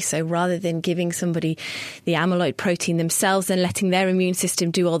immunotherapy. So rather than giving somebody the amyloid protein themselves and letting their immune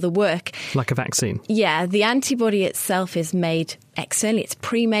system do all the work. Like a vaccine? Yeah, the antibody itself is made externally. It's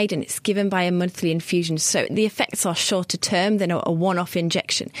pre-made and it's given by a monthly infusion. So the effects are shorter term than a one-off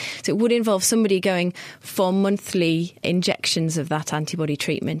injection. So it would involve somebody going for monthly injections of that antibody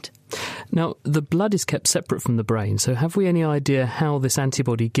treatment. Now, the blood is kept separate from the brain, so have we any idea how this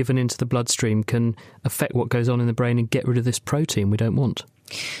antibody given into the bloodstream can affect what goes on in the brain and get rid of this protein we don't want?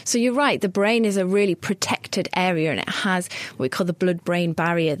 So you're right, the brain is a really protected area, and it has what we call the blood-brain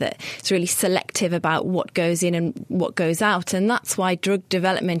barrier that's really selective about what goes in and what goes out. And that's why drug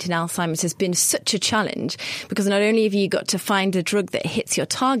development in Alzheimer's has been such a challenge, because not only have you got to find a drug that hits your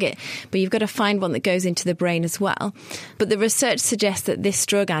target, but you've got to find one that goes into the brain as well. But the research suggests that this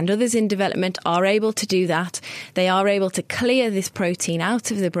drug and others in development are able to do that. They are able to clear this protein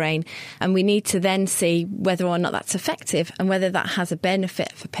out of the brain, and we need to then see whether or not that's effective and whether that has a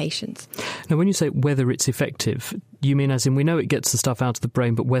benefit for patients. Now, when you say whether it's effective, you mean as in we know it gets the stuff out of the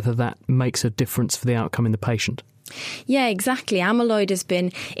brain, but whether that makes a difference for the outcome in the patient? Yeah, exactly. Amyloid has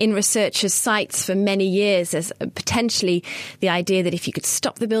been in researchers' sights for many years as potentially the idea that if you could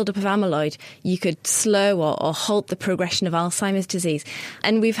stop the buildup of amyloid, you could slow or halt the progression of Alzheimer's disease.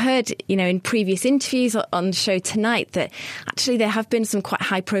 And we've heard, in previous interviews on the show tonight that actually there have been some quite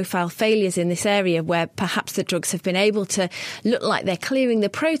high-profile failures in this area where perhaps the drugs have been able to look like they're clearing the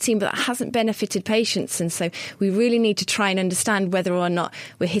protein, but that hasn't benefited patients. And so we really need to try and understand whether or not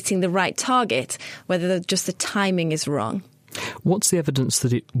we're hitting the right target, whether just the timing is wrong. What's the evidence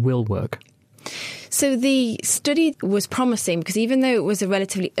that it will work? So the study was promising because even though it was a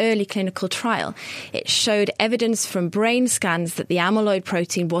relatively early clinical trial, it showed evidence from brain scans that the amyloid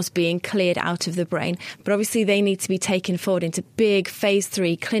protein was being cleared out of the brain. But obviously they need to be taken forward into big phase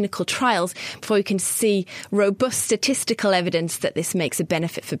 3 clinical trials before we can see robust statistical evidence that this makes a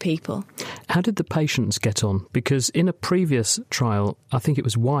benefit for people. How did the patients get on? Because in a previous trial, I think it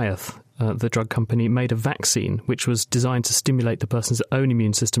was Wyeth, the drug company, made a vaccine which was designed to stimulate the person's own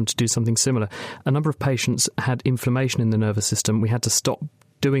immune system to do something similar. A number of patients had inflammation in the nervous system. We had to stop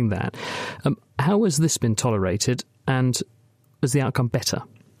doing that. How has this been tolerated, and is the outcome better?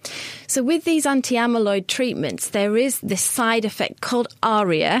 So with these anti-amyloid treatments, there is this side effect called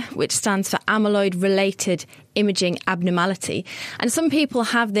ARIA, which stands for amyloid-related imaging abnormality. And some people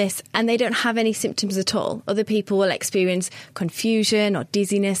have this and they don't have any symptoms at all. Other people will experience confusion or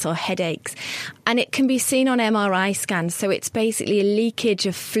dizziness or headaches. And it can be seen on MRI scans. So it's basically a leakage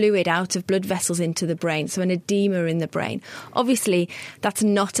of fluid out of blood vessels into the brain, so an edema in the brain. Obviously, that's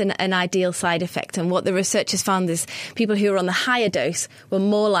not an ideal side effect. And what the researchers found is people who were on the higher dose were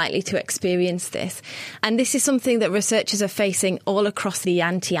more likely to experience this. And this is something that researchers are facing all across the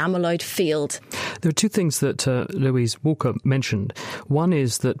anti-amyloid field. There are two things that Louise Walker mentioned. One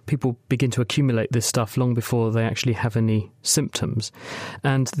is that people begin to accumulate this stuff long before they actually have any symptoms.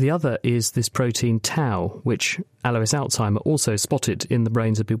 And the other is this protein tau, which Alois Alzheimer also spotted in the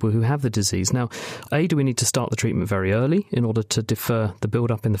brains of people who have the disease. Now, A, do we need to start the treatment very early in order to defer the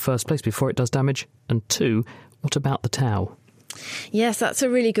build-up in the first place before it does damage? And 2, what about the tau? Yes, that's a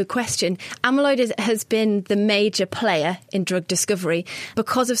really good question. Amyloid has been the major player in drug discovery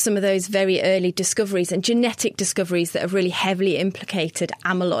because of some of those very early discoveries and genetic discoveries that have really heavily implicated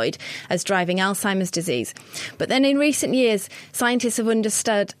amyloid as driving Alzheimer's disease. But then in recent years, scientists have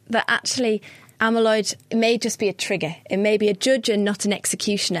understood that actually amyloid may just be a trigger. It may be a judge and not an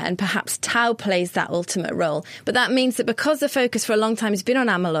executioner, and perhaps tau plays that ultimate role. But that means that because the focus for a long time has been on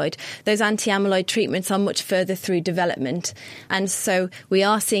amyloid, those anti-amyloid treatments are much further through development. And so we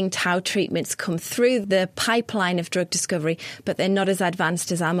are seeing tau treatments come through the pipeline of drug discovery, but they're not as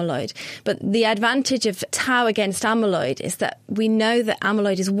advanced as amyloid. But the advantage of tau against amyloid is that we know that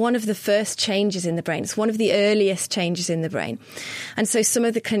amyloid is one of the first changes in the brain. It's one of the earliest changes in the brain. And so some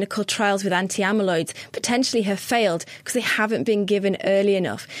of the clinical trials with anti-amyloids potentially have failed because they haven't been given early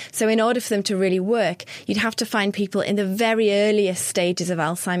enough. So in order for them to really work, you'd have to find people in the very earliest stages of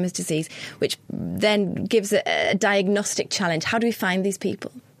Alzheimer's disease, which then gives a diagnostic challenge. How do we find these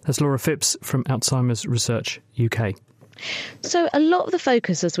people? That's Laura Phipps from Alzheimer's Research UK. So a lot of the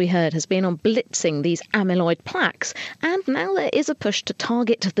focus, as we heard, has been on blitzing these amyloid plaques, and now there is a push to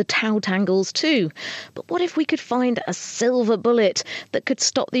target the tau tangles too. But what if we could find a silver bullet that could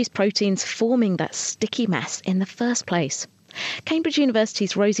stop these proteins forming that sticky mess in the first place? Cambridge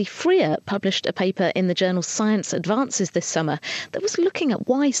University's Rosie Freer published a paper in the journal Science Advances this summer that was looking at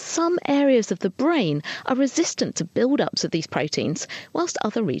why some areas of the brain are resistant to build-ups of these proteins, whilst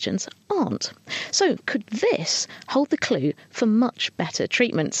other regions aren't. So could this hold the clue for much better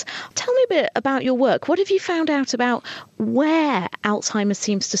treatments? Tell me a bit about your work. What have you found out about where Alzheimer's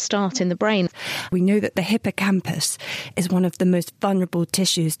seems to start in the brain? We know that the hippocampus is one of the most vulnerable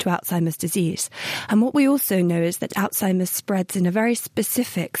tissues to Alzheimer's disease. And what we also know is that Alzheimer's spreads in a very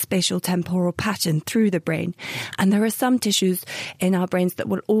specific spatial temporal pattern through the brain. And there are some tissues in our brains that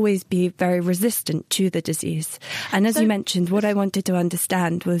will always be very resistant to the disease. And as you mentioned, what I wanted to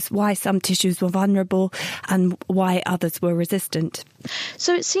understand was why some tissues were vulnerable and why others were resistant.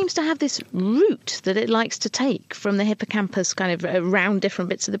 So it seems to have this route that it likes to take from the hippocampus kind of around different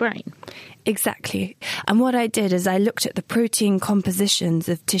bits of the brain. Exactly. And what I did is I looked at the protein compositions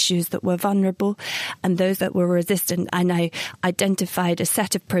of tissues that were vulnerable and those that were resistant, and I identified a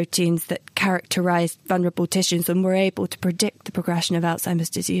set of proteins that characterized vulnerable tissues and were able to predict the progression of Alzheimer's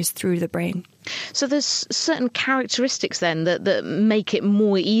disease through the brain. So there's certain characteristics then that make it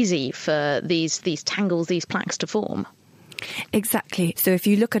more easy for these tangles, these plaques to form. Exactly. So if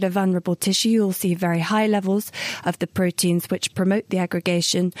you look at a vulnerable tissue, you'll see very high levels of the proteins which promote the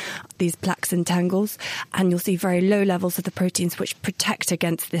aggregation, these plaques and tangles, and you'll see very low levels of the proteins which protect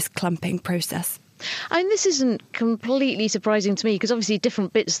against this clumping process. I mean, this isn't completely surprising to me because obviously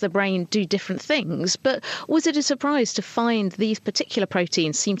different bits of the brain do different things, but was it a surprise to find these particular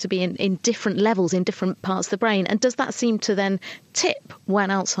proteins seem to be in different levels in different parts of the brain? And does that seem to then tip when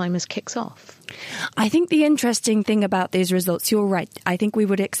Alzheimer's kicks off? I think the interesting thing about these results, you're right, I think we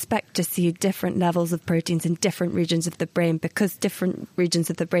would expect to see different levels of proteins in different regions of the brain because different regions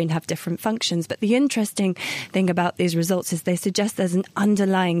of the brain have different functions. But the interesting thing about these results is they suggest there's an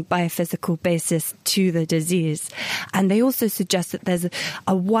underlying biophysical basis to the disease. And they also suggest that there's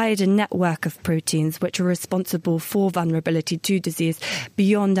a wider network of proteins which are responsible for vulnerability to disease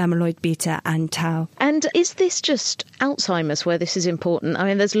beyond amyloid beta and tau. And is this just Alzheimer's where this is important? I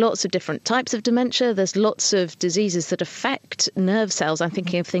mean, there's lots of different types of dementia. There's lots of diseases that affect nerve cells. I'm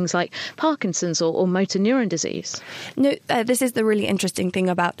thinking of things like Parkinson's or motor neuron disease. No, this is the really interesting thing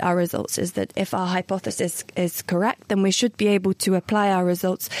about our results is that if our hypothesis is correct, then we should be able to apply our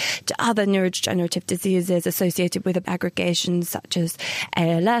results to other neurodegenerative diseases associated with aggregations such as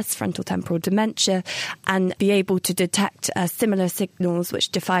ALS, frontotemporal dementia, and be able to detect similar signals which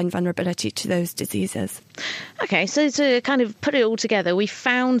define vulnerability to those diseases. Okay, so to kind of put it all together, we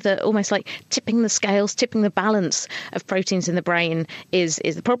found that almost like tipping the scales, tipping the balance of proteins in the brain is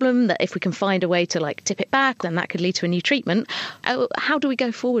the problem, that if we can find a way to like tip it back, then that could lead to a new treatment. How do we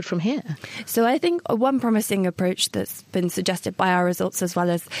go forward from here? So I think one promising approach that's been suggested by our results as well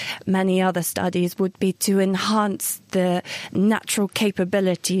as many other studies would be to enhance the natural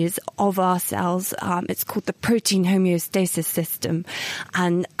capabilities of our cells. It's called the protein homeostasis system,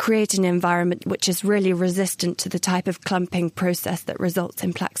 and create an environment which is really resistant to the type of clumping process that results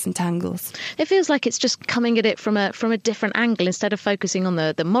in plaques and tangles. It feels like it's just coming at it from a different angle. Instead of focusing on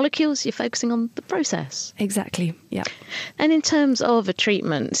the molecules, you're focusing on the process. Exactly, yeah. And in terms of a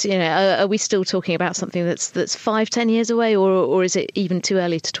treatment, are we still talking about something that's 5-10 years away, or is it even too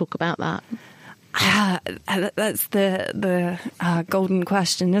early to talk about that? That's the golden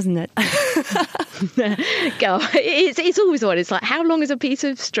question, isn't it? It's always one. It's like, how long is a piece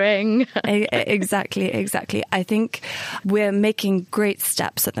of string? Exactly. I think we're making great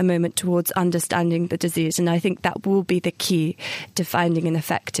steps at the moment towards understanding the disease, and I think that will be the key to finding an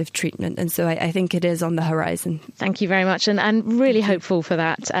effective treatment. And so I think it is on the horizon. Thank you very much, and really hopeful for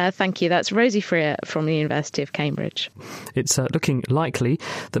that. Thank you. That's Rosie Freer from the University of Cambridge. It's looking likely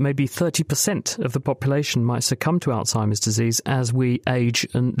that maybe 30% of the population might succumb to Alzheimer's disease as we age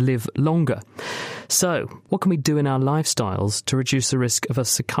and live longer. So, what can we do in our lifestyles to reduce the risk of us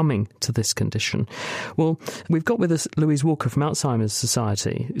succumbing to this condition? Well, we've got with us Louise Walker from Alzheimer's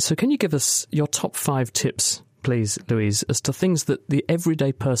Society. So can you give us your top 5 tips, please, Louise, as to things that the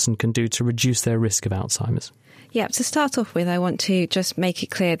everyday person can do to reduce their risk of Alzheimer's? Yeah, to start off with, I want to just make it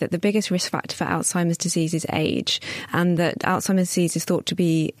clear that the biggest risk factor for Alzheimer's disease is age, and that Alzheimer's disease is thought to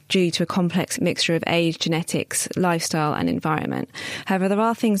be due to a complex mixture of age, genetics, lifestyle and environment. However, there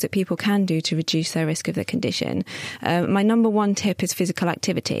are things that people can do to reduce their risk of the condition. My number one tip is physical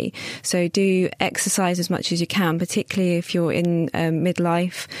activity. So do exercise as much as you can, particularly if you're in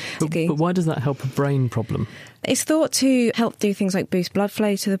midlife. But why does that help a brain problem? It's thought to help do things like boost blood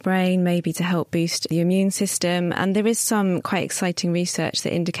flow to the brain, maybe to help boost the immune system. And there is some quite exciting research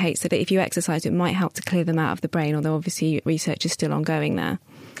that indicates that if you exercise, it might help to clear them out of the brain, although obviously research is still ongoing there.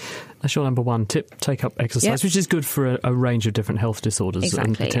 That's your number one tip, take up exercise, which is good for a range of different health disorders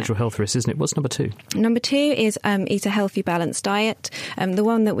and potential health risks, isn't it? What's number 2? Number 2 is eat a healthy, balanced diet. The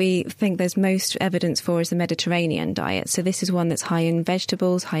one that we think there's most evidence for is the Mediterranean diet. So this is one that's high in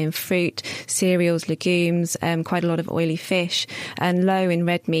vegetables, high in fruit, cereals, legumes, quite a lot of oily fish, and low in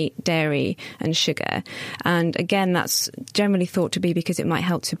red meat, dairy and sugar. And again, that's generally thought to be because it might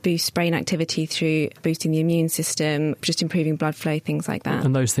help to boost brain activity through boosting the immune system, just improving blood flow, things like that.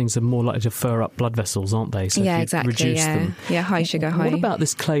 And those things are more likely to fur up blood vessels, aren't they? So yeah, if you exactly. reduce them. Yeah, high sugar, high. What about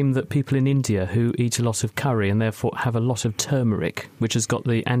this claim that people in India who eat a lot of curry and therefore have a lot of turmeric, which has got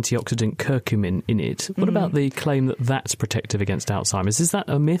the antioxidant curcumin in it? What about the claim that that's protective against Alzheimer's? Is that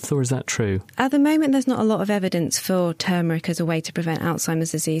a myth or is that true? At the moment, there's not a lot of evidence for turmeric as a way to prevent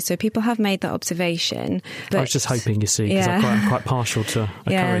Alzheimer's disease. So people have made that observation. But I was just hoping, you see, because I'm quite partial to a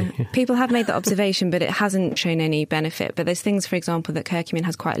curry. Yeah. People have made that observation, but it hasn't shown any benefit. But there's things, for example, that curcumin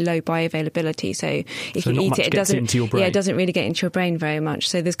has quite low bioavailability. So if you eat it, it doesn't into your brain. Yeah, it doesn't really get into your brain very much.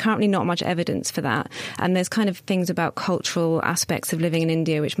 So there's currently not much evidence for that. And there's kind of things about cultural aspects of living in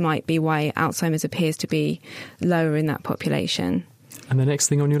India, which might be why Alzheimer's appears to be lower in that population. And the next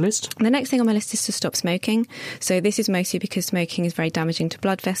thing on your list? The next thing on my list is to stop smoking. So this is mostly because smoking is very damaging to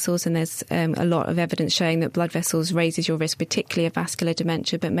blood vessels, and there's a lot of evidence showing that blood vessels raises your risk, particularly of vascular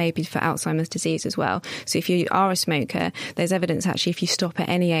dementia, but maybe for Alzheimer's disease as well. So if you are a smoker, there's evidence actually if you stop at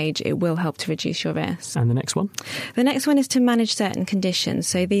any age, it will help to reduce your risk. And the next one? The next one is to manage certain conditions.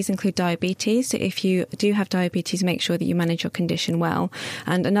 So these include diabetes. So if you do have diabetes, make sure that you manage your condition well.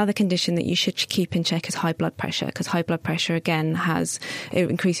 And another condition that you should keep in check is high blood pressure, because high blood pressure, again, it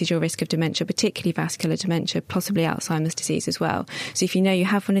increases your risk of dementia, particularly vascular dementia, possibly Alzheimer's disease as well. So if you know you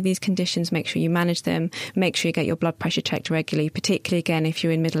have one of these conditions, make sure you manage them, make sure you get your blood pressure checked regularly, particularly, again, if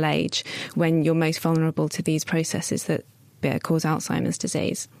you're in middle age, when you're most vulnerable to these processes that cause Alzheimer's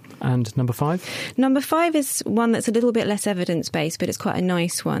disease. And number 5? Number 5 is one that's a little bit less evidence-based, but it's quite a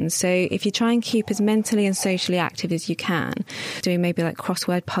nice one. So if you try and keep as mentally and socially active as you can, doing maybe like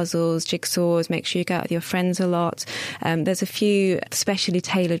crossword puzzles, jigsaws, make sure you go out with your friends a lot. There's a few specially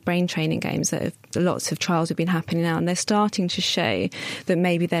tailored brain training games that lots of trials have been happening now, and they're starting to show that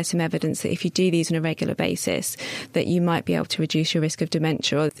maybe there's some evidence that if you do these on a regular basis, that you might be able to reduce your risk of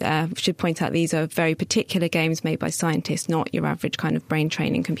dementia. I should point out these are very particular games made by scientists, not your average kind of brain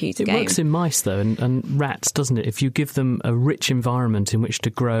training computer game. It works in mice, though, and rats, doesn't it? If you give them a rich environment in which to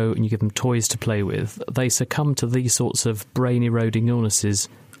grow and you give them toys to play with, they succumb to these sorts of brain-eroding illnesses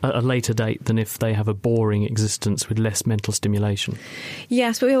at a later date than if they have a boring existence with less mental stimulation.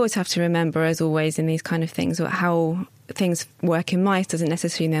 Yes, but we always have to remember, as always, in these kind of things, how things work in mice doesn't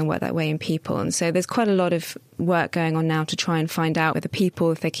necessarily then work that way in people. And so there's quite a lot of work going on now to try and find out whether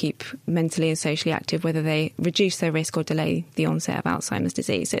people, if they keep mentally and socially active, whether they reduce their risk or delay the onset of Alzheimer's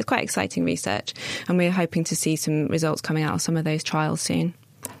disease. So it's quite exciting research, and we're hoping to see some results coming out of some of those trials soon.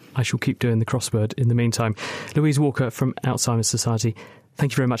 I shall keep doing the crossword in the meantime. Louise Walker from Alzheimer's Society,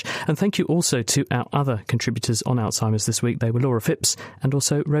 thank you very much. And thank you also to our other contributors on Alzheimer's this week. They were Laura Phipps and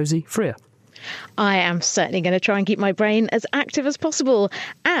also Rosie Freer. I am certainly going to try and keep my brain as active as possible,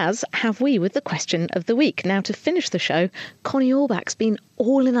 as have we with the question of the week. Now, to finish the show, Connie Orbach's been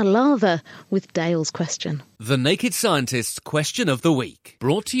all in a lather with Dale's question. The Naked Scientist's Question of the Week,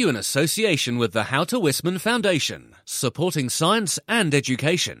 brought to you in association with the How to Wisman Foundation, supporting science and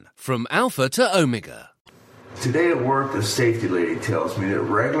education from Alpha to Omega. Today at work, the safety lady tells me that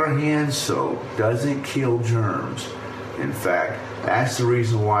regular hand soap doesn't kill germs. In fact, that's the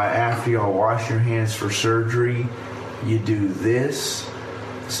reason why after y'all wash your hands for surgery, you do this,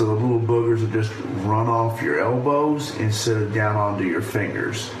 so the little boogers will just run off your elbows instead of down onto your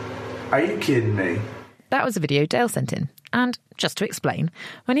fingers. Are you kidding me? That was a video Dale sent in. And just to explain,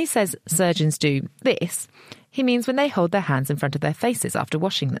 when he says surgeons do this, he means when they hold their hands in front of their faces after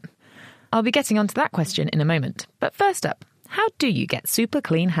washing them. I'll be getting onto that question in a moment. But first up, how do you get super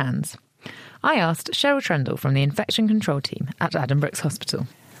clean hands? I asked Cheryl Trundle from the infection control team at Adam Brooks Hospital.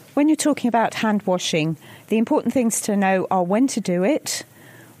 When you're talking about hand washing, the important things to know are when to do it,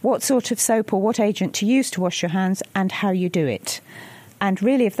 what sort of soap or what agent to use to wash your hands, and how you do it. And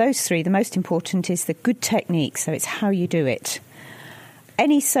really, of those three, the most important is the good technique, so it's how you do it.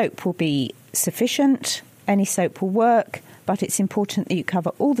 Any soap will be sufficient, any soap will work, but it's important that you cover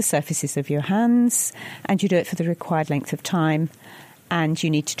all the surfaces of your hands and you do it for the required length of time. And you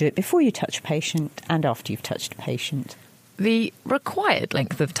need to do it before you touch a patient and after you've touched a patient. The required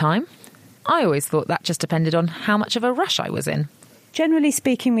length of time? I always thought that just depended on how much of a rush I was in. Generally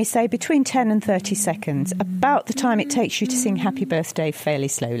speaking, we say between 10 and 30 seconds, about the time it takes you to sing Happy Birthday fairly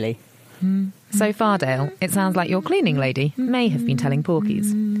slowly. So far, Dale, it sounds like your cleaning lady may have been telling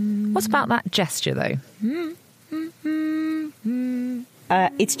porkies. What about that gesture, though?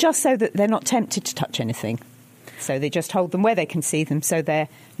 It's just so that they're not tempted to touch anything. So they just hold them where they can see them so they're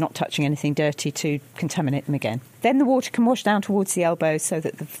not touching anything dirty to contaminate them again. Then the water can wash down towards the elbows so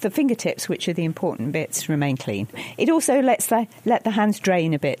that the fingertips, which are the important bits, remain clean. It also let the hands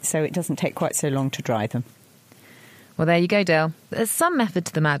drain a bit so it doesn't take quite so long to dry them. Well, there you go, Dale. There's some method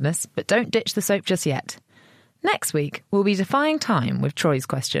to the madness, but don't ditch the soap just yet. Next week, we'll be defying time with Troy's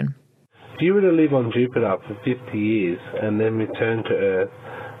question. you were to live on Jupiter for 50 years and then return to Earth,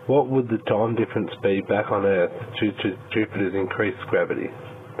 what would the time difference be back on Earth due to Jupiter's increased gravity?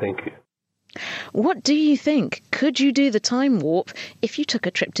 Thank you. What do you think? Could you do the time warp if you took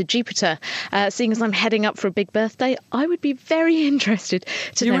a trip to Jupiter? Seeing as I'm heading up for a big birthday, I would be very interested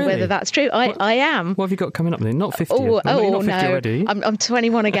to know whether that's true. I am. What have you got coming up then? Not 50. You're not 50 already. I'm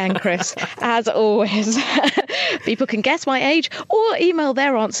 21 again, Chris, as always. People can guess my age or email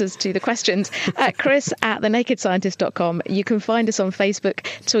their answers to the questions at chris@thenakedscientist.com. You can find us on Facebook,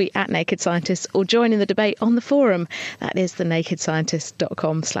 tweet @Naked Scientists, or join in the debate on the forum. That is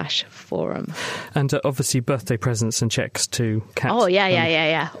thenakedscientist.com/forum. And obviously birthday presents and checks to Kat. Oh,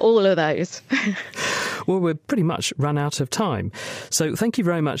 yeah. All of those. Well, we're pretty much run out of time. So thank you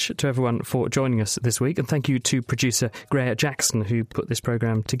very much to everyone for joining us this week. And thank you to producer Greer Jackson, who put this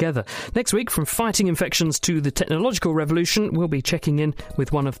programme together. Next week, from fighting infections to the technological revolution, we'll be checking in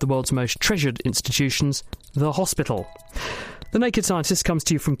with one of the world's most treasured institutions, the hospital. The Naked Scientist comes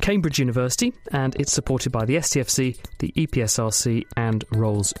to you from Cambridge University, and it's supported by the STFC, the EPSRC and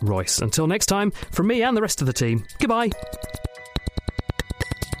Rolls-Royce. Until next time, from me and the rest of the team, goodbye.